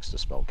parentheses next to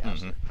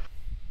spellcaster.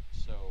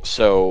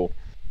 So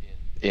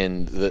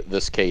in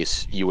this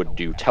case, you would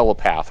do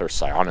telepath or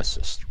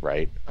psionicist,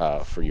 right,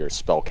 for your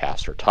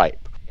spellcaster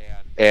type.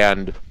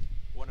 And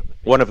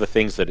one of the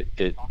things that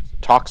it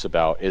talks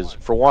about is,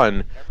 for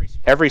one,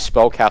 every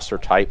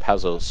spellcaster type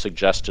has a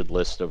suggested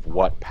list of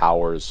what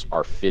powers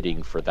are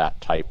fitting for that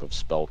type of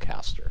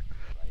spellcaster,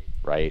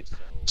 right?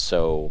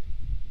 So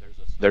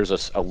there's a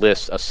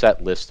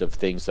set list of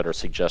things that are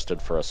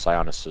suggested for a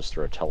psionicist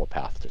or a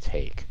telepath to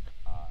take.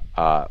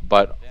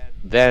 But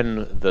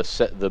then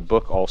the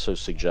book also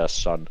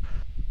suggests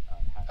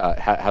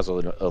has a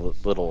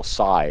little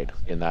aside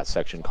in that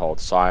section called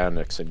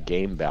psionics and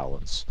game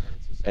balance,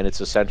 and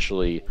it's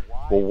essentially,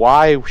 well,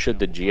 why should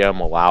the GM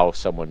allow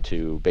someone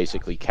to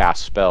basically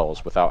cast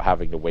spells without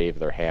having to wave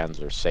their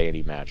hands or say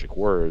any magic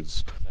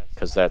words?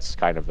 Because that's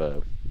kind of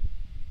a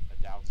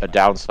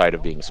downside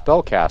of being a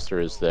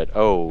spellcaster, is that,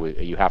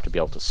 you have to be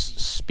able to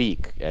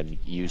speak and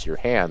use your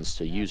hands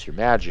to use your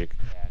magic.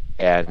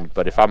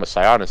 But if I'm a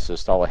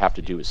psionicist, all I have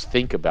to do is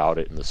think about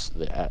it, and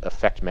the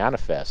effect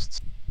manifests.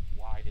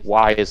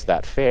 Why is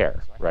that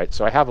fair, right?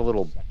 So I have a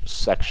little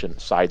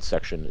side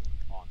section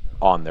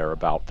on there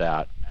about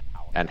that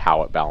and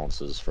how it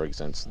balances. For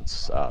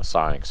instance,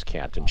 psionics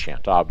can't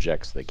enchant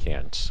objects. They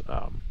can't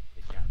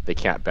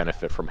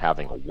benefit from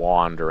having a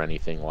wand or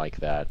anything like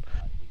that.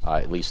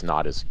 At least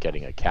not as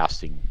getting a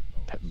casting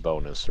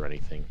bonus or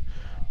anything.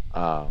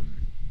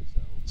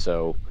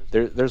 So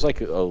there's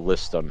like a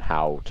list on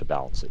how to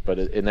balance it. But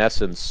in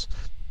essence,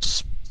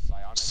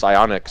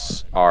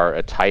 psionics are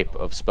a type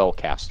of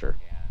spellcaster,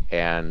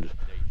 and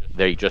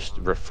they just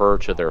refer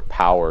to their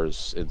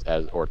powers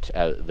as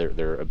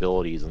their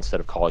abilities. Instead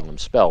of calling them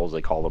spells,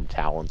 they call them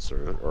talents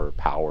or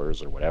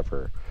powers or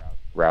whatever,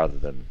 rather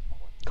than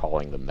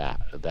calling them that.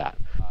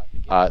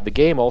 The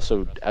game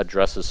also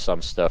addresses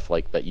some stuff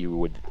like that you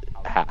would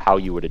how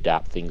you would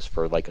adapt things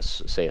for, like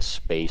say a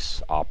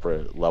space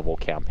opera level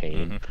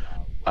campaign,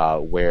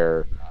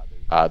 where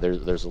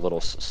there's a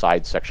little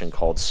side section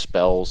called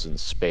spells in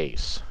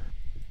space,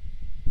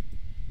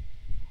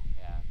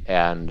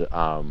 and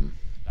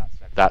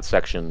that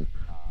section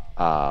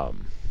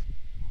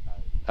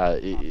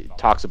it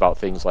talks about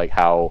things like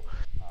how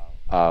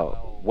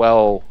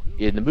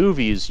in the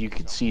movies you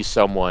could see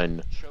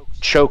someone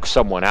choke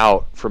someone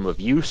out from a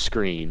view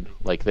screen,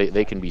 like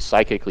they can be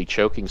psychically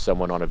choking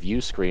someone on a view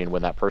screen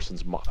when that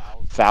person's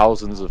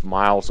thousands of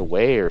miles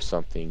away or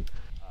something.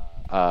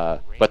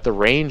 But the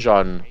range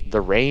on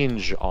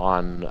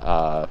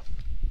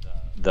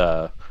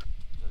the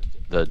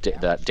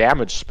that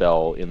damage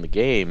spell in the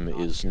game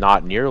is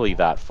not nearly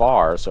that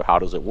far. So how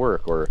does it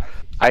work? Or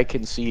I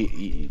can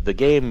see the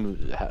game,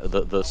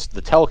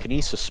 the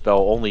telekinesis spell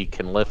only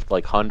can lift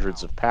like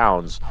hundreds of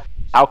pounds.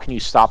 How can you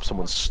stop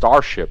someone's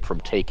starship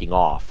from taking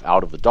off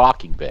out of the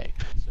docking bay?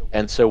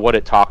 And so what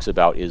it talks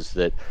about is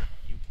that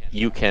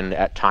you can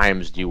at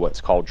times do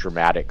what's called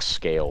dramatic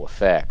scale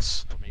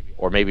effects,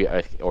 or maybe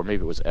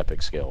it was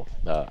epic scale.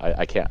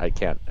 I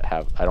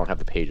don't have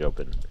the page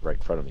open right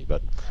in front of me,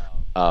 but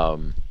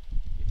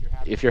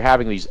if you're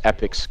having these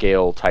epic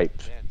scale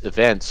type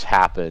events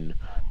happen,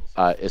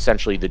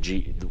 essentially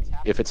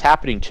if it's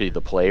happening to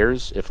the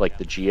players, if like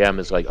the GM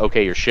is like,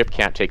 okay, your ship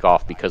can't take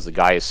off because the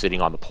guy is sitting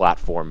on the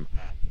platform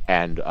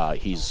and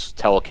he's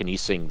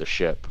telekinesing the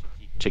ship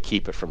to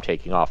keep it from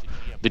taking off,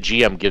 the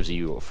GM gives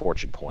you a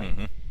fortune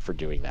point for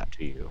doing that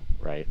to you,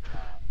 right?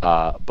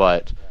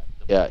 But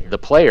the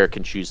player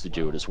can choose to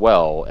do it as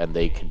well, and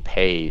they can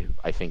pay,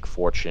 I think,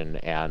 fortune,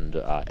 and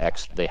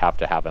they have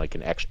to have like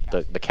an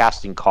extra. The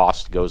casting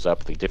cost goes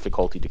up, the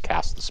difficulty to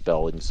cast the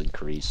spell is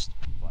increased,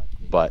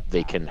 but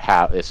they can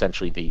have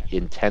essentially the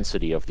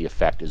intensity of the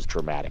effect is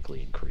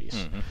dramatically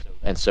increased,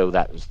 and so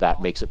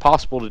that makes it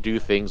possible to do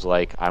things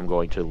like I'm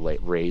going to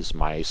raise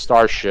my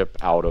starship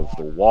out of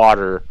the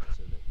water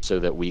so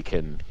that we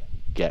can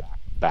get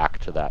back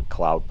to that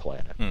cloud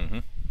planet.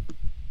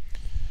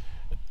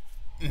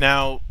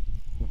 Now,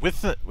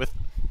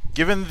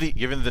 given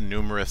the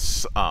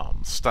numerous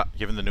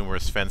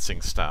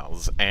fencing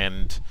styles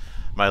and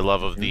my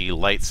love of the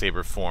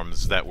lightsaber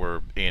forms that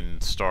were in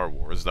Star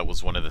Wars, that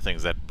was one of the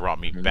things that brought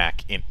me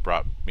back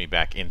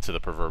into the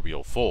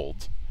proverbial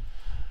fold.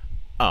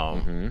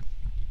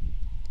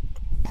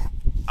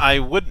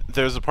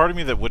 There's a part of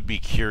me that would be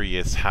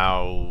curious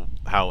how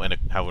an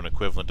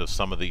equivalent of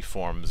some of the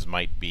forms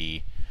might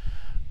be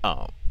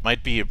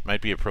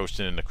approached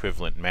in an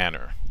equivalent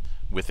manner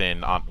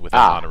within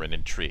Honor and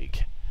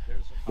Intrigue.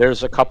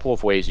 There's a couple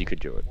of ways you could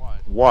do it.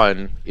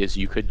 One is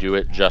you could do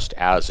it just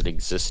as an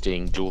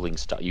existing dueling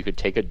style. You could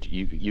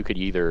you could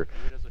either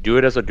do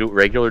it as a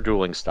regular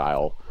dueling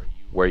style,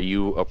 where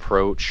you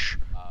approach.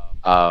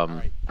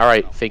 All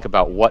right, think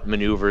about what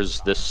maneuvers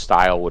this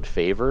style would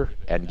favor,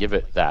 and give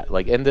it that.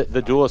 Like, and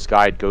the Duelist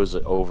Guide goes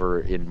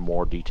over in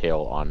more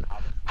detail on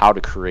how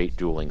to create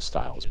dueling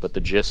styles. But the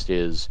gist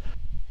is,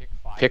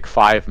 pick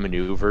 5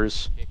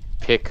 maneuvers.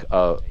 Pick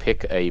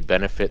a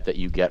benefit that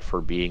you get for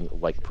being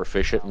like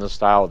proficient in the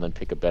style, and then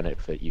pick a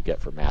benefit you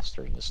get for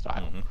mastering the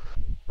style,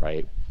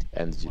 right?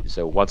 And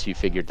so once you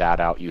figured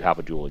that out, you have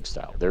a dueling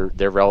style.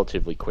 They're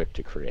relatively quick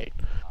to create.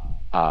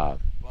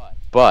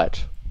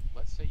 But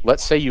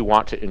let's say you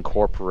want to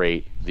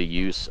incorporate the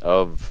use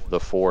of the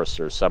Force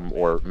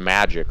or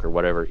magic or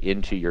whatever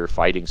into your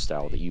fighting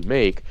style that you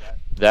make.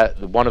 That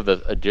one of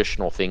the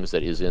additional things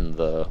that is in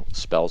the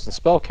spells and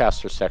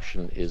spellcaster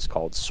section is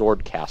called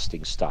sword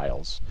casting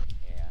styles.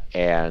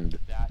 And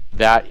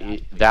that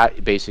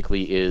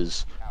basically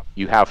is,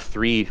 you have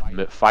 3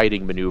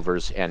 fighting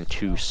maneuvers and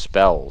 2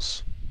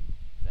 spells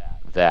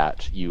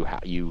that you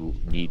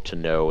need to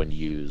know and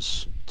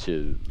use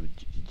to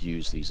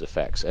use these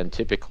effects. And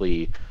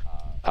typically,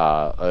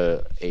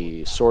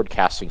 a sword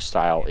casting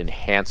style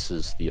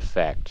enhances the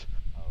effect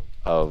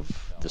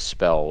of the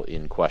spell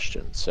in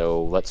question.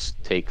 So let's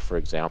take, for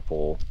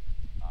example,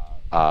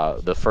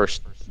 the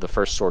first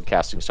sword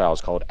casting style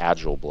is called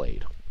Agile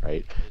Blade,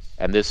 right?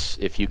 And this,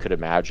 if you could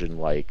imagine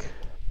like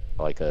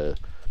a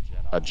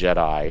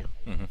Jedi,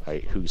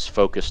 right, who's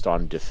focused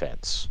on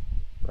defense,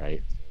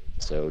 right?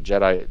 So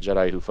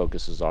Jedi who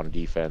focuses on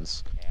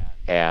defense,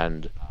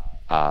 and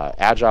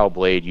Agile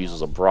Blade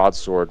uses a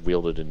broadsword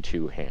wielded in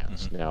 2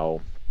 hands.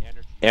 Now,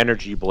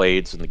 energy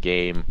blades in the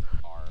game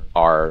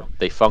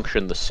they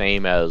function the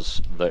same as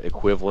the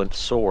equivalent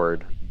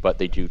sword, but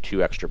they do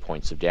 2 extra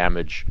points of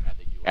damage.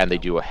 And they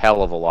do a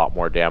hell of a lot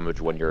more damage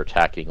when you're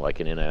attacking like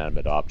an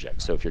inanimate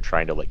object. So if you're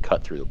trying to like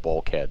cut through the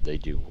bulkhead, they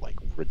do like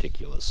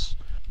ridiculous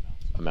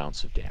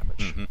amounts of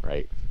damage,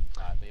 right?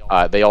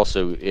 They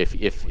also,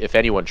 if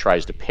anyone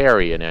tries to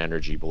parry an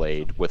energy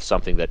blade with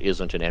something that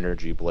isn't an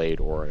energy blade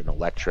or an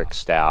electric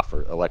staff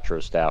or electro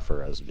staff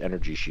or as an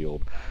energy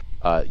shield,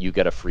 you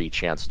get a free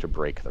chance to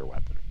break their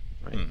weapon,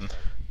 right?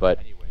 But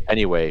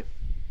anyway,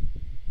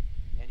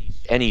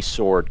 any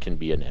sword can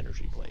be an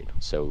energy blade.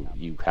 So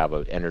you have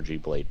an energy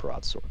blade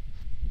broadsword.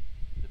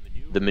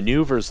 The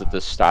maneuvers that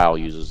this style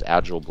uses,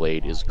 Agile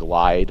Blade, is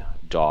glide,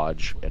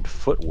 dodge, and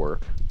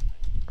footwork,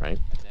 right?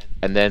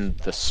 And then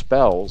the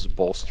spells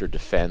bolster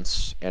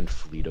defense and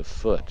fleet of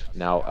foot.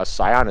 Now, a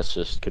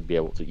psionicist could be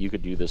able to, you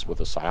could do this with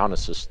a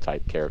psionicist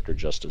type character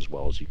just as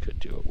well as you could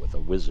do it with a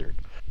wizard,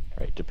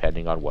 right?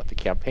 Depending on what the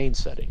campaign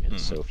setting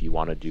is. So if you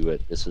want to do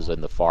it, this is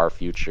in the far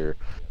future,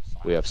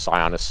 we have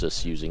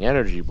psionicists using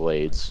energy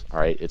blades. All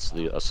right, it's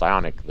a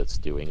psionic that's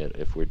doing it.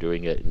 If we're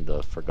doing it in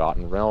the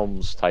Forgotten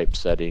Realms type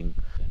setting,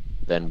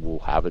 then we'll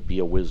have it be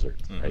a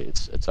wizard. Right?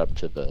 It's up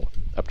to the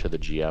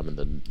GM and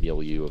the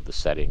milieu of the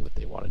setting that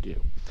they want to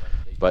do.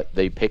 But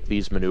they pick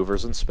these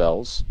maneuvers and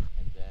spells,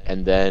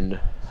 and then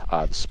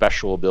the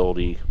special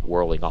ability,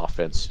 Whirling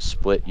Offense,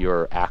 split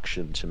your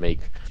action to make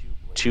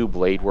 2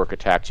 blade work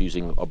attacks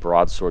using a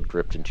broadsword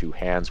gripped in 2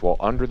 hands while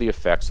under the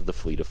effects of the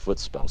Fleet of Foot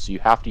spell. So you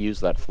have to use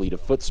that Fleet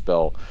of Foot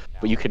spell,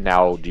 but you can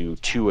now do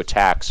 2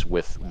 attacks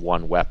with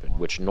 1 weapon,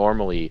 which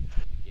normally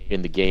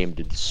in the game,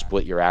 to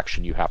split your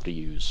action, you have to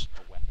use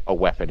a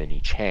weapon in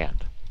each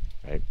hand,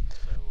 right?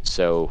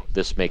 So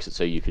this makes it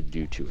so you could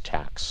do 2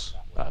 attacks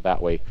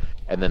that way.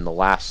 And then the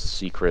last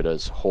secret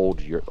is hold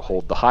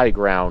the high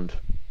ground,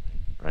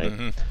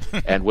 right?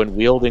 And when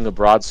wielding a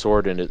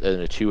broadsword in a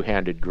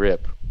 2-handed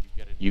grip,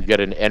 you get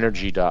an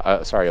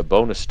a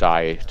bonus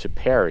die to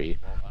parry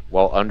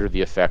while under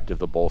the effect of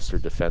the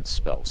bolstered defense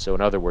spell. So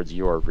in other words,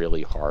 you are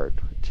really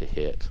hard to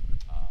hit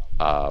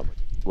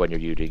when you're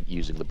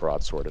using the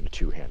broadsword in a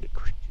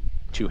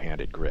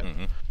 2-handed grip,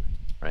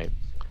 right?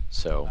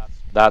 So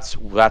that's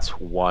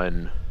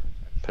one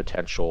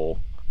potential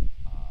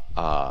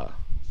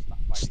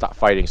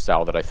fighting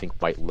style that I think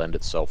might lend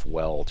itself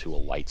well to a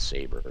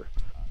lightsaber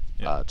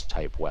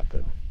type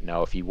weapon.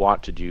 Now, if you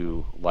want to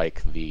do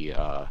like the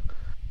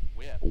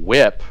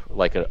whip,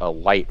 like a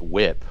light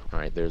whip,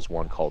 right? There's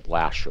one called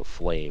Lash of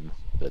Flame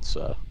that's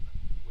a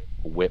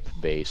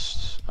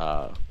whip-based,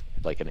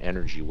 like an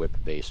energy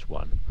whip-based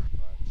one.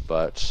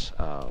 But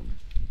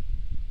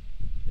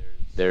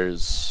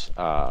there's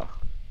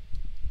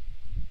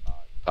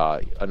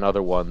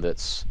another one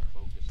that's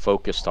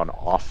focused on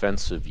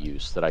offensive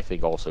use that I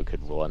think also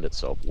could lend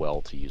itself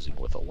well to using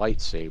with a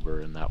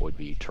lightsaber, and that would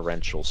be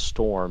Torrential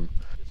Storm.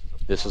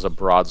 This is a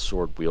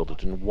broadsword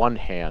wielded in 1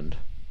 hand,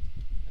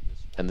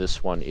 and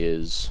this one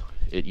it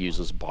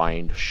uses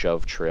Bind,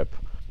 Shove, Trip,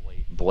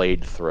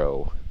 Blade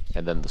Throw,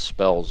 and then the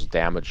spells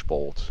Damage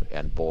Bolt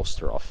and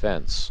Bolster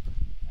Offense.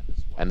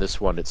 And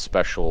this one, its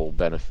special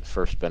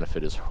first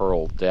benefit is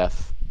Hurl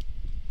Death.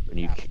 When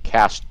you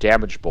cast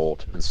Damage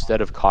Bolt,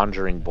 instead of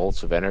conjuring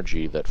bolts of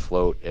energy that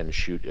float and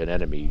shoot an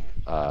enemy,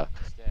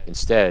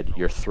 instead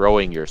you're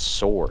throwing your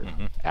sword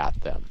at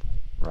them,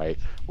 right?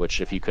 Which,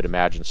 if you could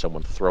imagine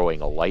someone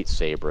throwing a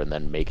lightsaber and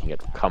then making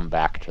it come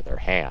back to their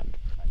hand,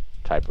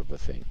 type of a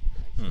thing,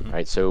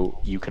 right? So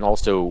you can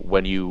also,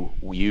 when you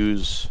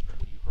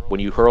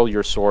hurl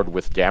your sword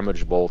with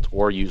Damage Bolt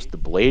or use the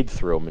Blade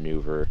Throw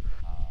maneuver,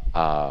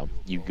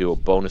 you do a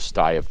bonus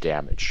die of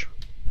damage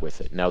with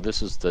it. Now,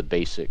 this is the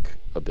basic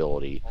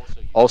ability.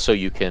 Also,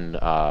 you can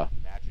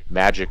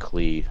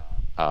magically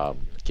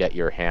get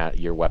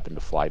your weapon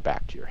to fly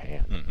back to your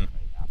hand,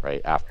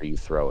 right, after you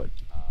throw it.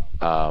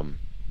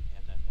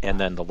 And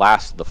then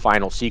the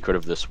final secret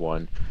of this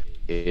one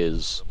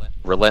is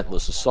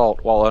Relentless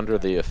Assault. While under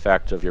the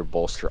effect of your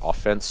bolster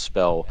offense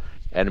spell,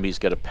 enemies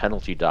get a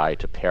penalty die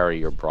to parry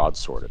your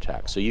broadsword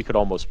attack. So you could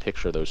almost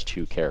picture those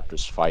 2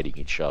 characters fighting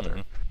each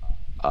other,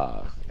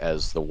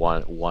 as the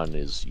one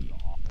is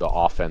the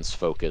offense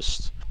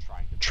focused,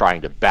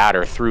 trying to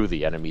batter through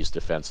the enemy's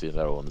defense. The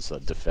other one's the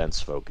defense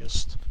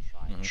focused,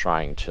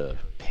 trying to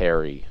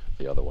parry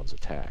the other one's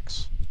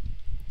attacks.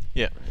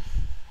 Yeah.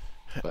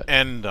 But,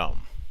 and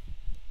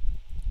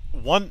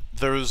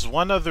there's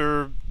one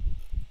other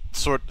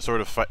sort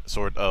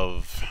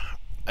of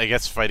I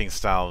guess fighting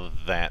style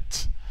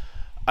that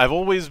I've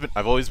always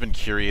been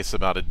curious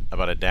about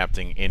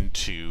adapting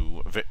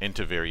into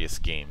various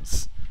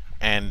games.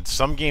 And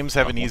some games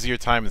have an easier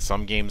time, and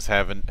some games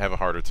have a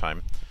harder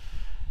time.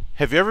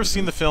 Have you ever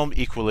seen the film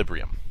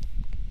Equilibrium?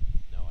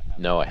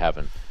 No, I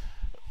haven't.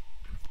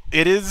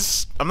 It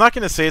is. I'm not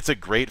going to say it's a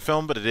great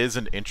film, but it is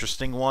an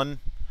interesting one.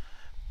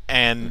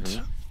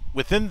 And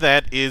within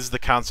that is the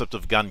concept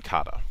of gun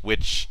kata,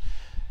 which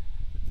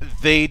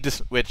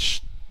is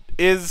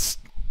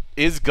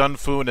gun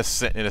fu in a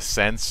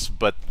sense,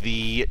 but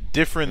the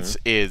difference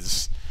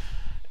is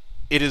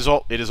it is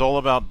all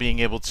about being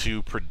able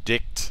to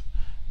predict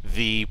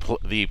the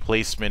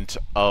placement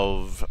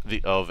of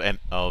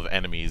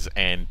enemies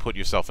and put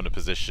yourself in a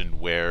position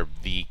where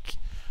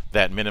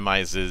that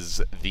minimizes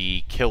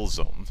the kill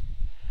zone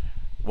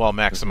while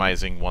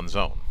maximizing one's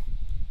own.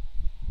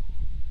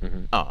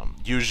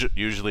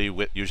 Usually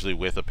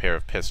with a pair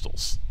of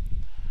pistols.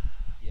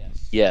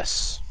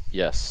 Yes.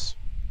 Yeah.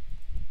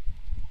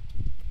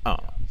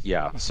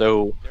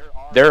 So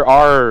there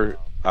are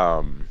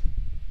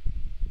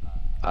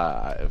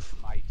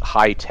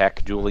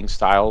high-tech dueling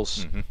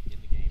styles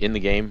in the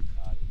game.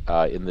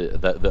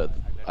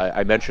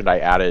 I mentioned I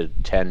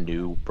added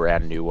 10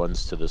 brand new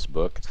ones to this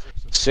book.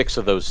 6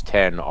 of those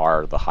 10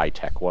 are the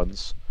high-tech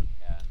ones,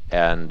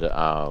 and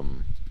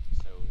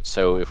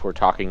so if we're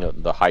talking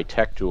the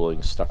high-tech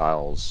dueling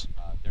styles,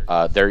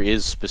 there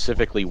is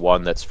specifically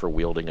one that's for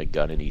wielding a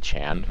gun in each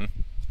hand.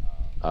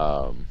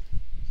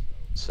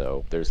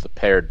 So there's the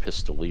paired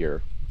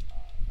pistolier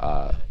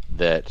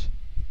that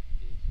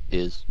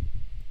is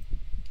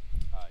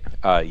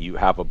you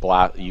have a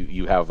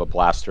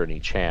blaster in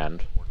each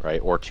hand, right?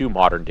 Or 2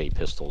 modern day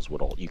pistols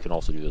you can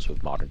also do this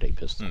with modern day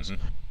pistols,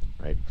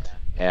 right?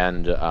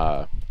 And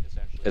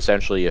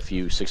essentially, if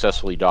you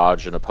successfully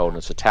dodge an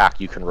opponent's attack,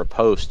 you can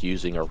riposte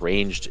using a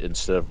ranged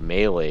instead of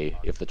melee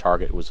if the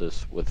target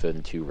was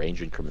within 2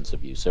 range increments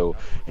of you. So,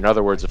 in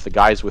other words, if the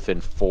guy's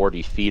within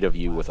 40 feet of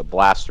you with a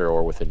blaster,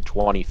 or within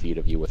 20 feet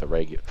of you with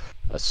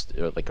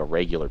like a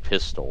regular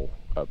pistol,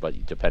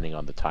 but depending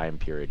on the time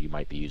period, you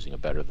might be using a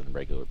better than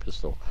regular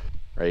pistol,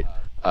 right?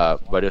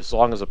 But as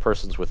long as a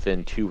person's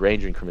within 2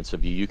 range increments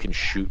of you, you can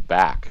shoot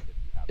back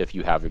if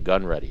you have your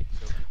gun ready.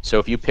 So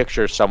if you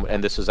picture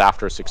and this is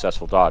after a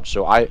successful dodge.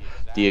 So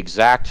the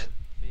exact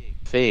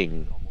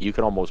thing, you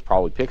can almost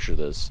probably picture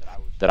this,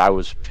 that I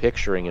was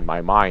picturing in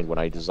my mind when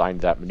I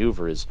designed that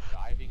maneuver is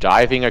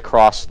diving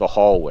across the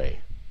hallway,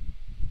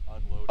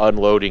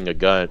 unloading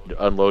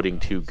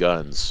 2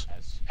 guns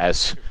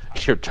as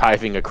you're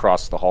diving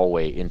across the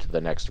hallway into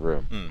the next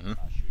room,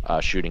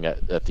 shooting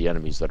at the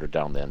enemies that are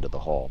down the end of the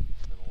hall.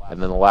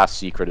 And then the last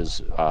secret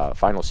is,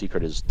 final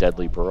secret is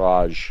Deadly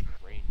Barrage.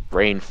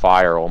 Rain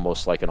fire,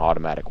 almost like an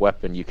automatic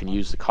weapon. You can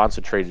use the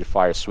concentrated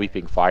fire,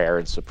 sweeping fire,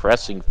 and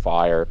suppressing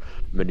fire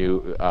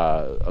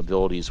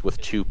abilities with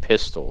 2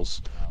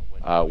 pistols.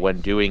 When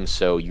doing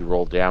so, you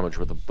roll damage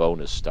with a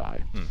bonus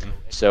die.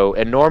 So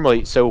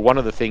one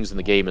of the things in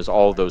the game is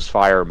all of those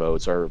fire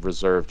modes are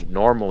reserved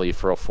normally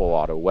for a full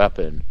auto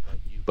weapon,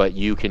 but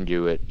you can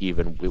do it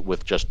even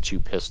with just 2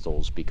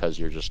 pistols because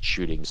you're just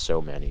shooting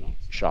so many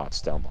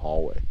shots down the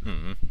hallway.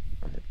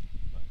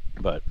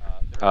 But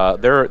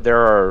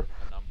there are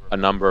a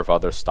number of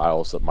other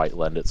styles that might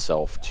lend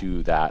itself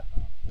to that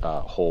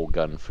whole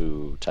gun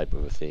fu type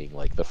of a thing.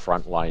 Like the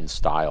frontline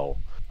style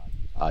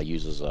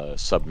uses a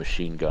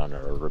submachine gun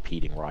or a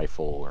repeating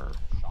rifle or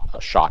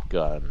a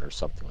shotgun or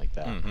something like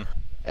that,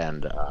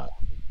 and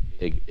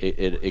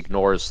it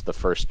ignores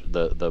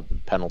the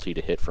penalty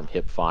to hit from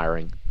hip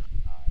firing,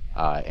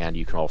 and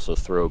you can also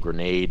throw a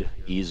grenade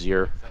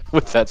easier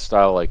with that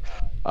style. Like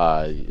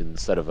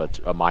instead of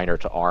a minor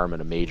to arm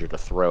and a major to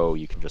throw,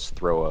 you can just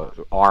throw a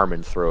arm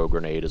and throw a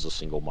grenade as a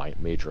single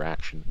major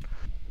action.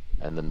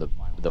 And then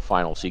the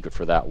final secret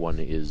for that one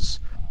is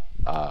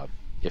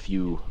if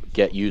you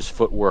use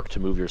footwork to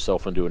move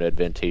yourself into an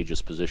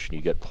advantageous position,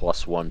 you get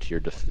 +1 to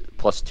your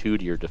 +2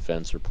 to your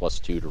defense, or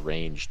 +2 to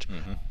ranged,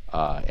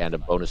 and a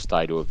bonus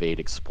die to evade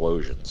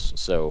explosions.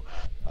 So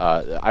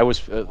a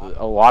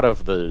lot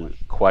of the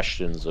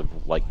questions of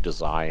like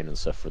design and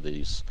stuff for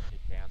these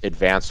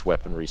advanced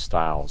weaponry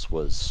styles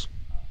was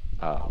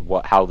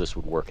how this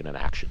would work in an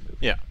action movie.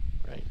 Yeah.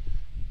 Right.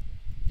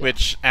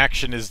 Which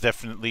action is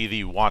definitely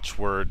the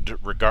watchword,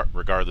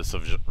 regardless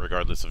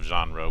of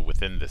genre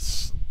within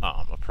this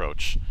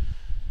approach.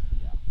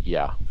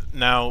 Yeah.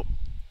 Now,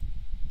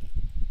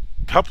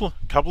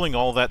 coupling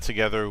all that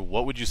together,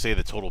 what would you say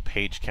the total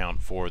page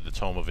count for the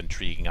Tome of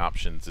Intriguing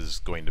Options is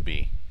going to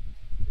be?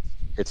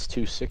 It's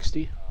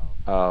 260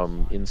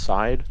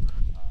 inside.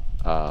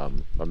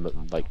 I'm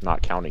like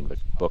not counting the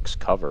book's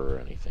cover or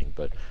anything,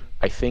 but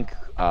I think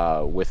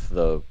with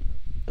the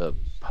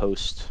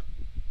post,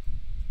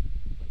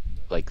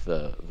 like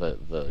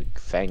the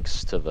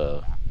thanks to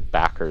the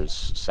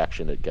backers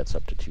section, it gets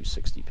up to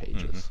 260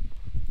 pages.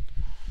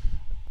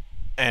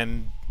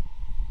 And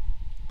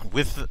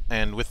with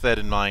that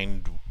in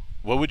mind,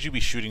 what would you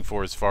be shooting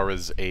for as far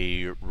as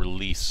a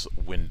release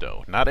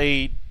window? Not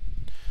an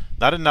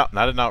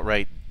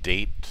outright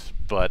date,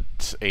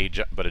 but a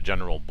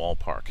general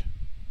ballpark.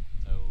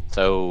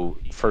 So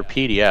for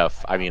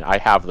PDF, I mean, I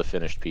have the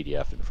finished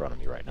PDF in front of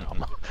me right now.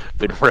 I've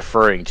been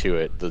referring to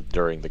it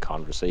during the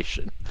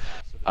conversation.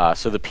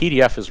 So the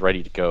PDF is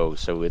ready to go.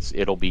 So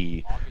it'll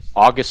be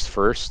August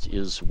 1st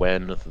is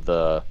when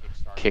the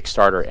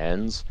Kickstarter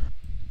ends.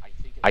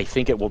 I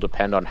think it will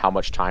depend on how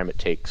much time it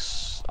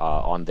takes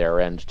on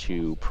their end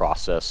to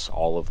process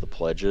all of the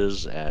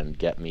pledges and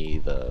get me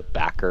the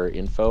backer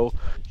info.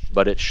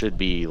 But it should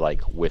be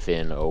like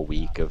within a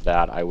week of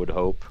that, I would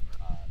hope,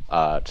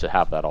 to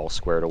have that all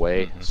squared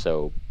away.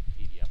 So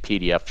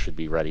PDF should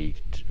be ready.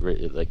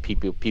 Like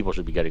people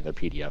should be getting their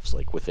PDFs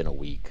like within a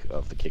week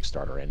of the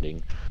Kickstarter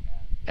ending.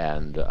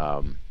 And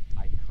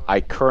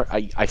I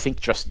think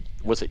just,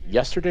 was it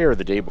yesterday or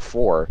the day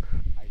before,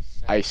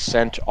 I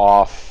sent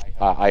off.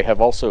 I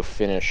have also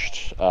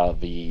finished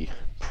the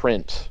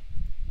print,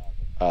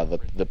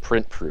 the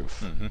print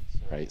proof,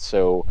 right?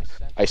 So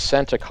I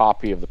sent a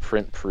copy of the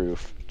print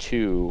proof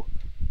to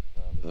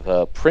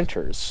the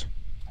printers.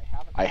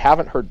 I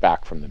haven't heard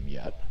back from them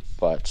yet,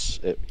 but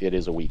it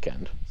is a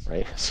weekend,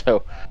 right?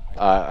 So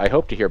I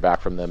hope to hear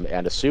back from them,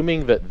 and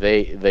assuming that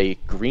they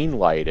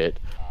greenlight it,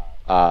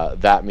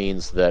 that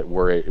means that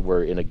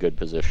we're in a good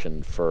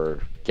position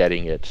for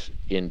getting it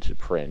into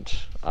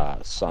print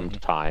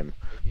sometime.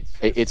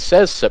 It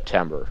says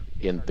September.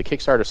 In the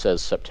Kickstarter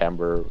says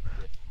September.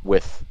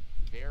 With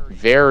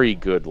very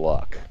good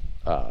luck,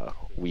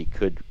 we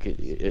could,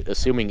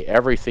 assuming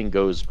everything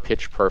goes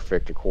pitch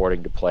perfect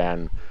according to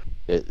plan,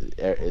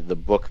 the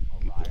book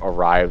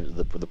arrives,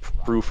 the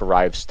proof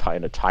arrives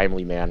in a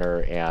timely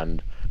manner,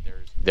 and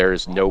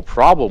there's no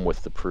problem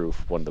with the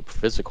proof when the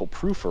physical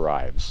proof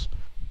arrives.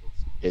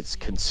 It's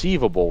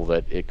conceivable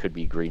that it could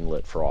be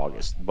greenlit for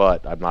August,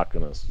 but I'm not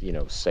going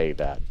to, say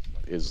that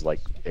is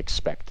like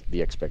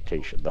the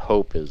expectation. The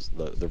hope is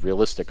the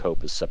realistic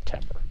hope is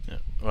September. Yeah.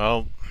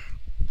 Well,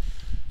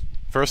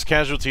 first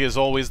casualty is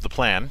always the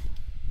plan.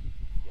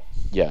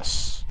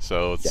 Yes.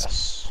 So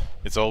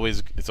it's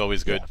always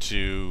good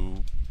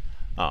to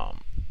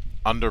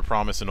under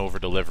promise and over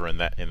deliver in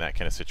that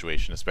kind of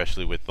situation,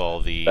 especially with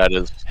all the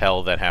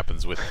hell that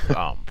happens with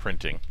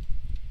printing.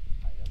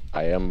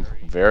 I am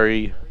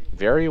very,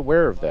 very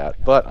aware of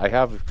that, but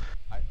on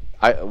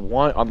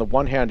the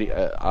one hand,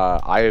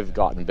 I have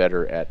gotten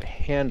better at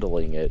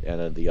handling it,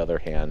 and on the other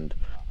hand,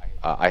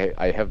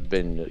 I have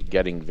been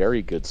getting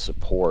very good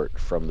support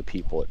from the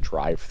people at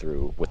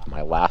Drive-Thru with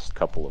my last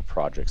couple of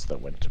projects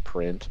that went to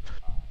print,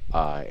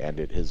 and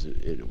it has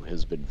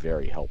been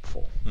very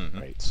helpful. Mm-hmm.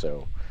 Right,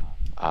 so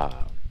I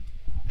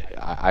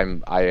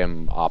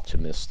am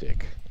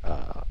optimistic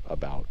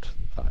about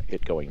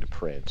it going to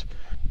print.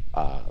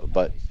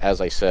 But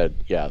as I said,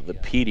 yeah, the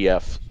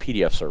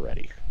PDFs are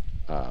ready.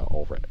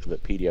 The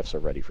PDFs are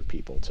ready for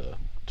people to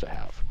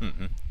have.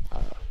 Mm-hmm.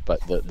 But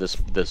this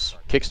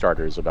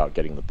Kickstarter is about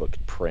getting the book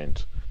in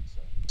print.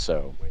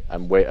 So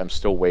I'm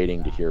still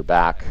waiting to hear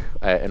back.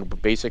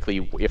 And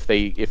basically, if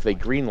they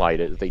greenlight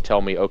it, they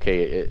tell me,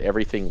 okay,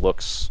 everything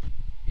looks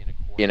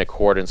in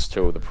accordance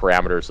to the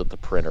parameters that the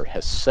printer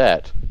has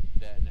set.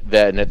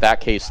 Then in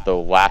that case, the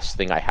last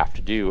thing I have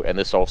to do, and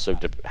this also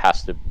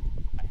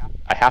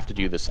I have to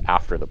do this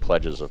after the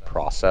pledges have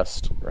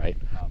processed, right?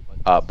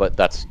 But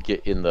that's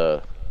in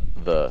the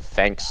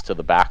thanks to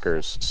the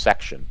backers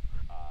section.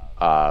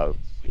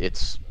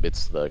 It's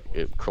the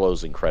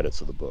closing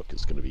credits of the book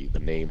is going to be the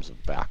names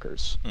of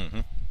backers,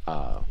 mm-hmm.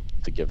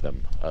 To give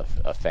them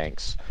a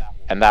thanks,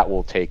 and that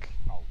will take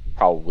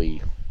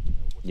probably,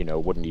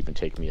 wouldn't even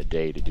take me a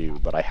day to do.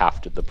 But I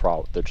have to.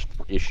 The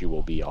issue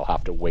will be I'll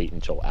have to wait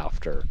until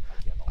after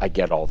I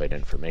get all that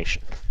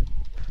information,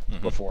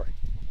 mm-hmm. before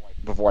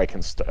I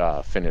can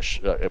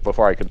finish,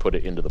 before I can put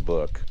it into the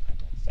book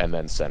and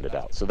then send it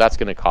out. So that's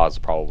going to cause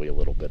probably a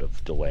little bit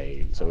of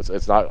delay. So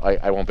it's not,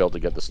 I won't be able to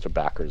get this to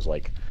backers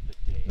like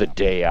the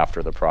day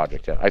after the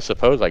project. I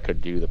suppose I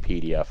could do the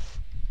PDF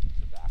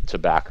to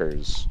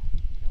backers,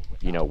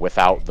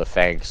 without the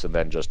thanks, and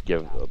then just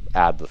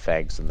add the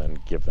thanks and then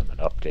give them an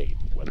update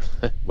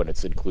when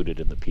it's included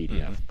in the PDF.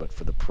 Mm-hmm. But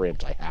for the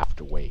print, I have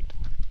to wait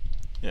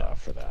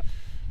for that.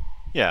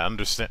 Yeah,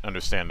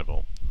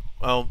 understandable.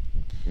 Well,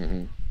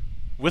 mm-hmm.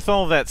 With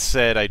all that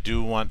said, I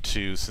do want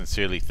to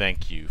sincerely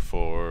thank you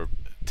for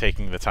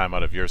taking the time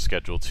out of your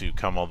schedule to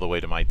come all the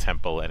way to my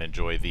temple and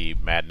enjoy the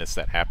madness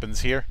that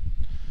happens here.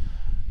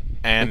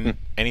 And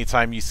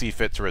anytime you see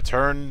fit to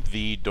return,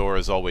 the door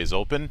is always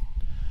open.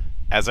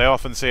 As I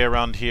often say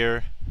around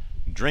here,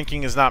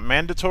 drinking is not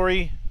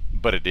mandatory,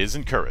 but it is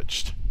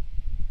encouraged.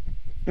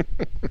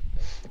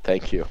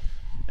 Thank you.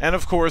 And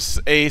of course,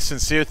 a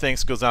sincere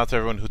thanks goes out to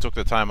everyone who took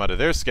the time out of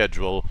their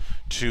schedule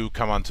to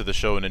come onto the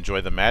show and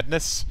enjoy the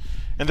madness.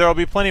 And there will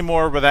be plenty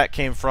more where that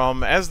came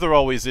from, as there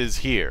always is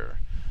here,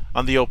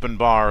 on the open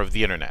bar of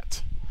the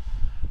internet.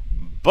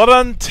 But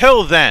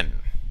until then,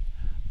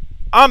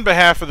 on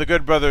behalf of the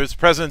good brothers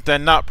present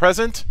and not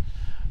present,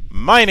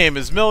 my name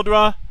is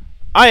Mildra,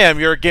 I am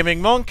your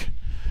gaming monk.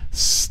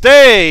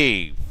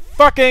 Stay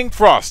fucking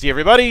frosty,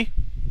 everybody!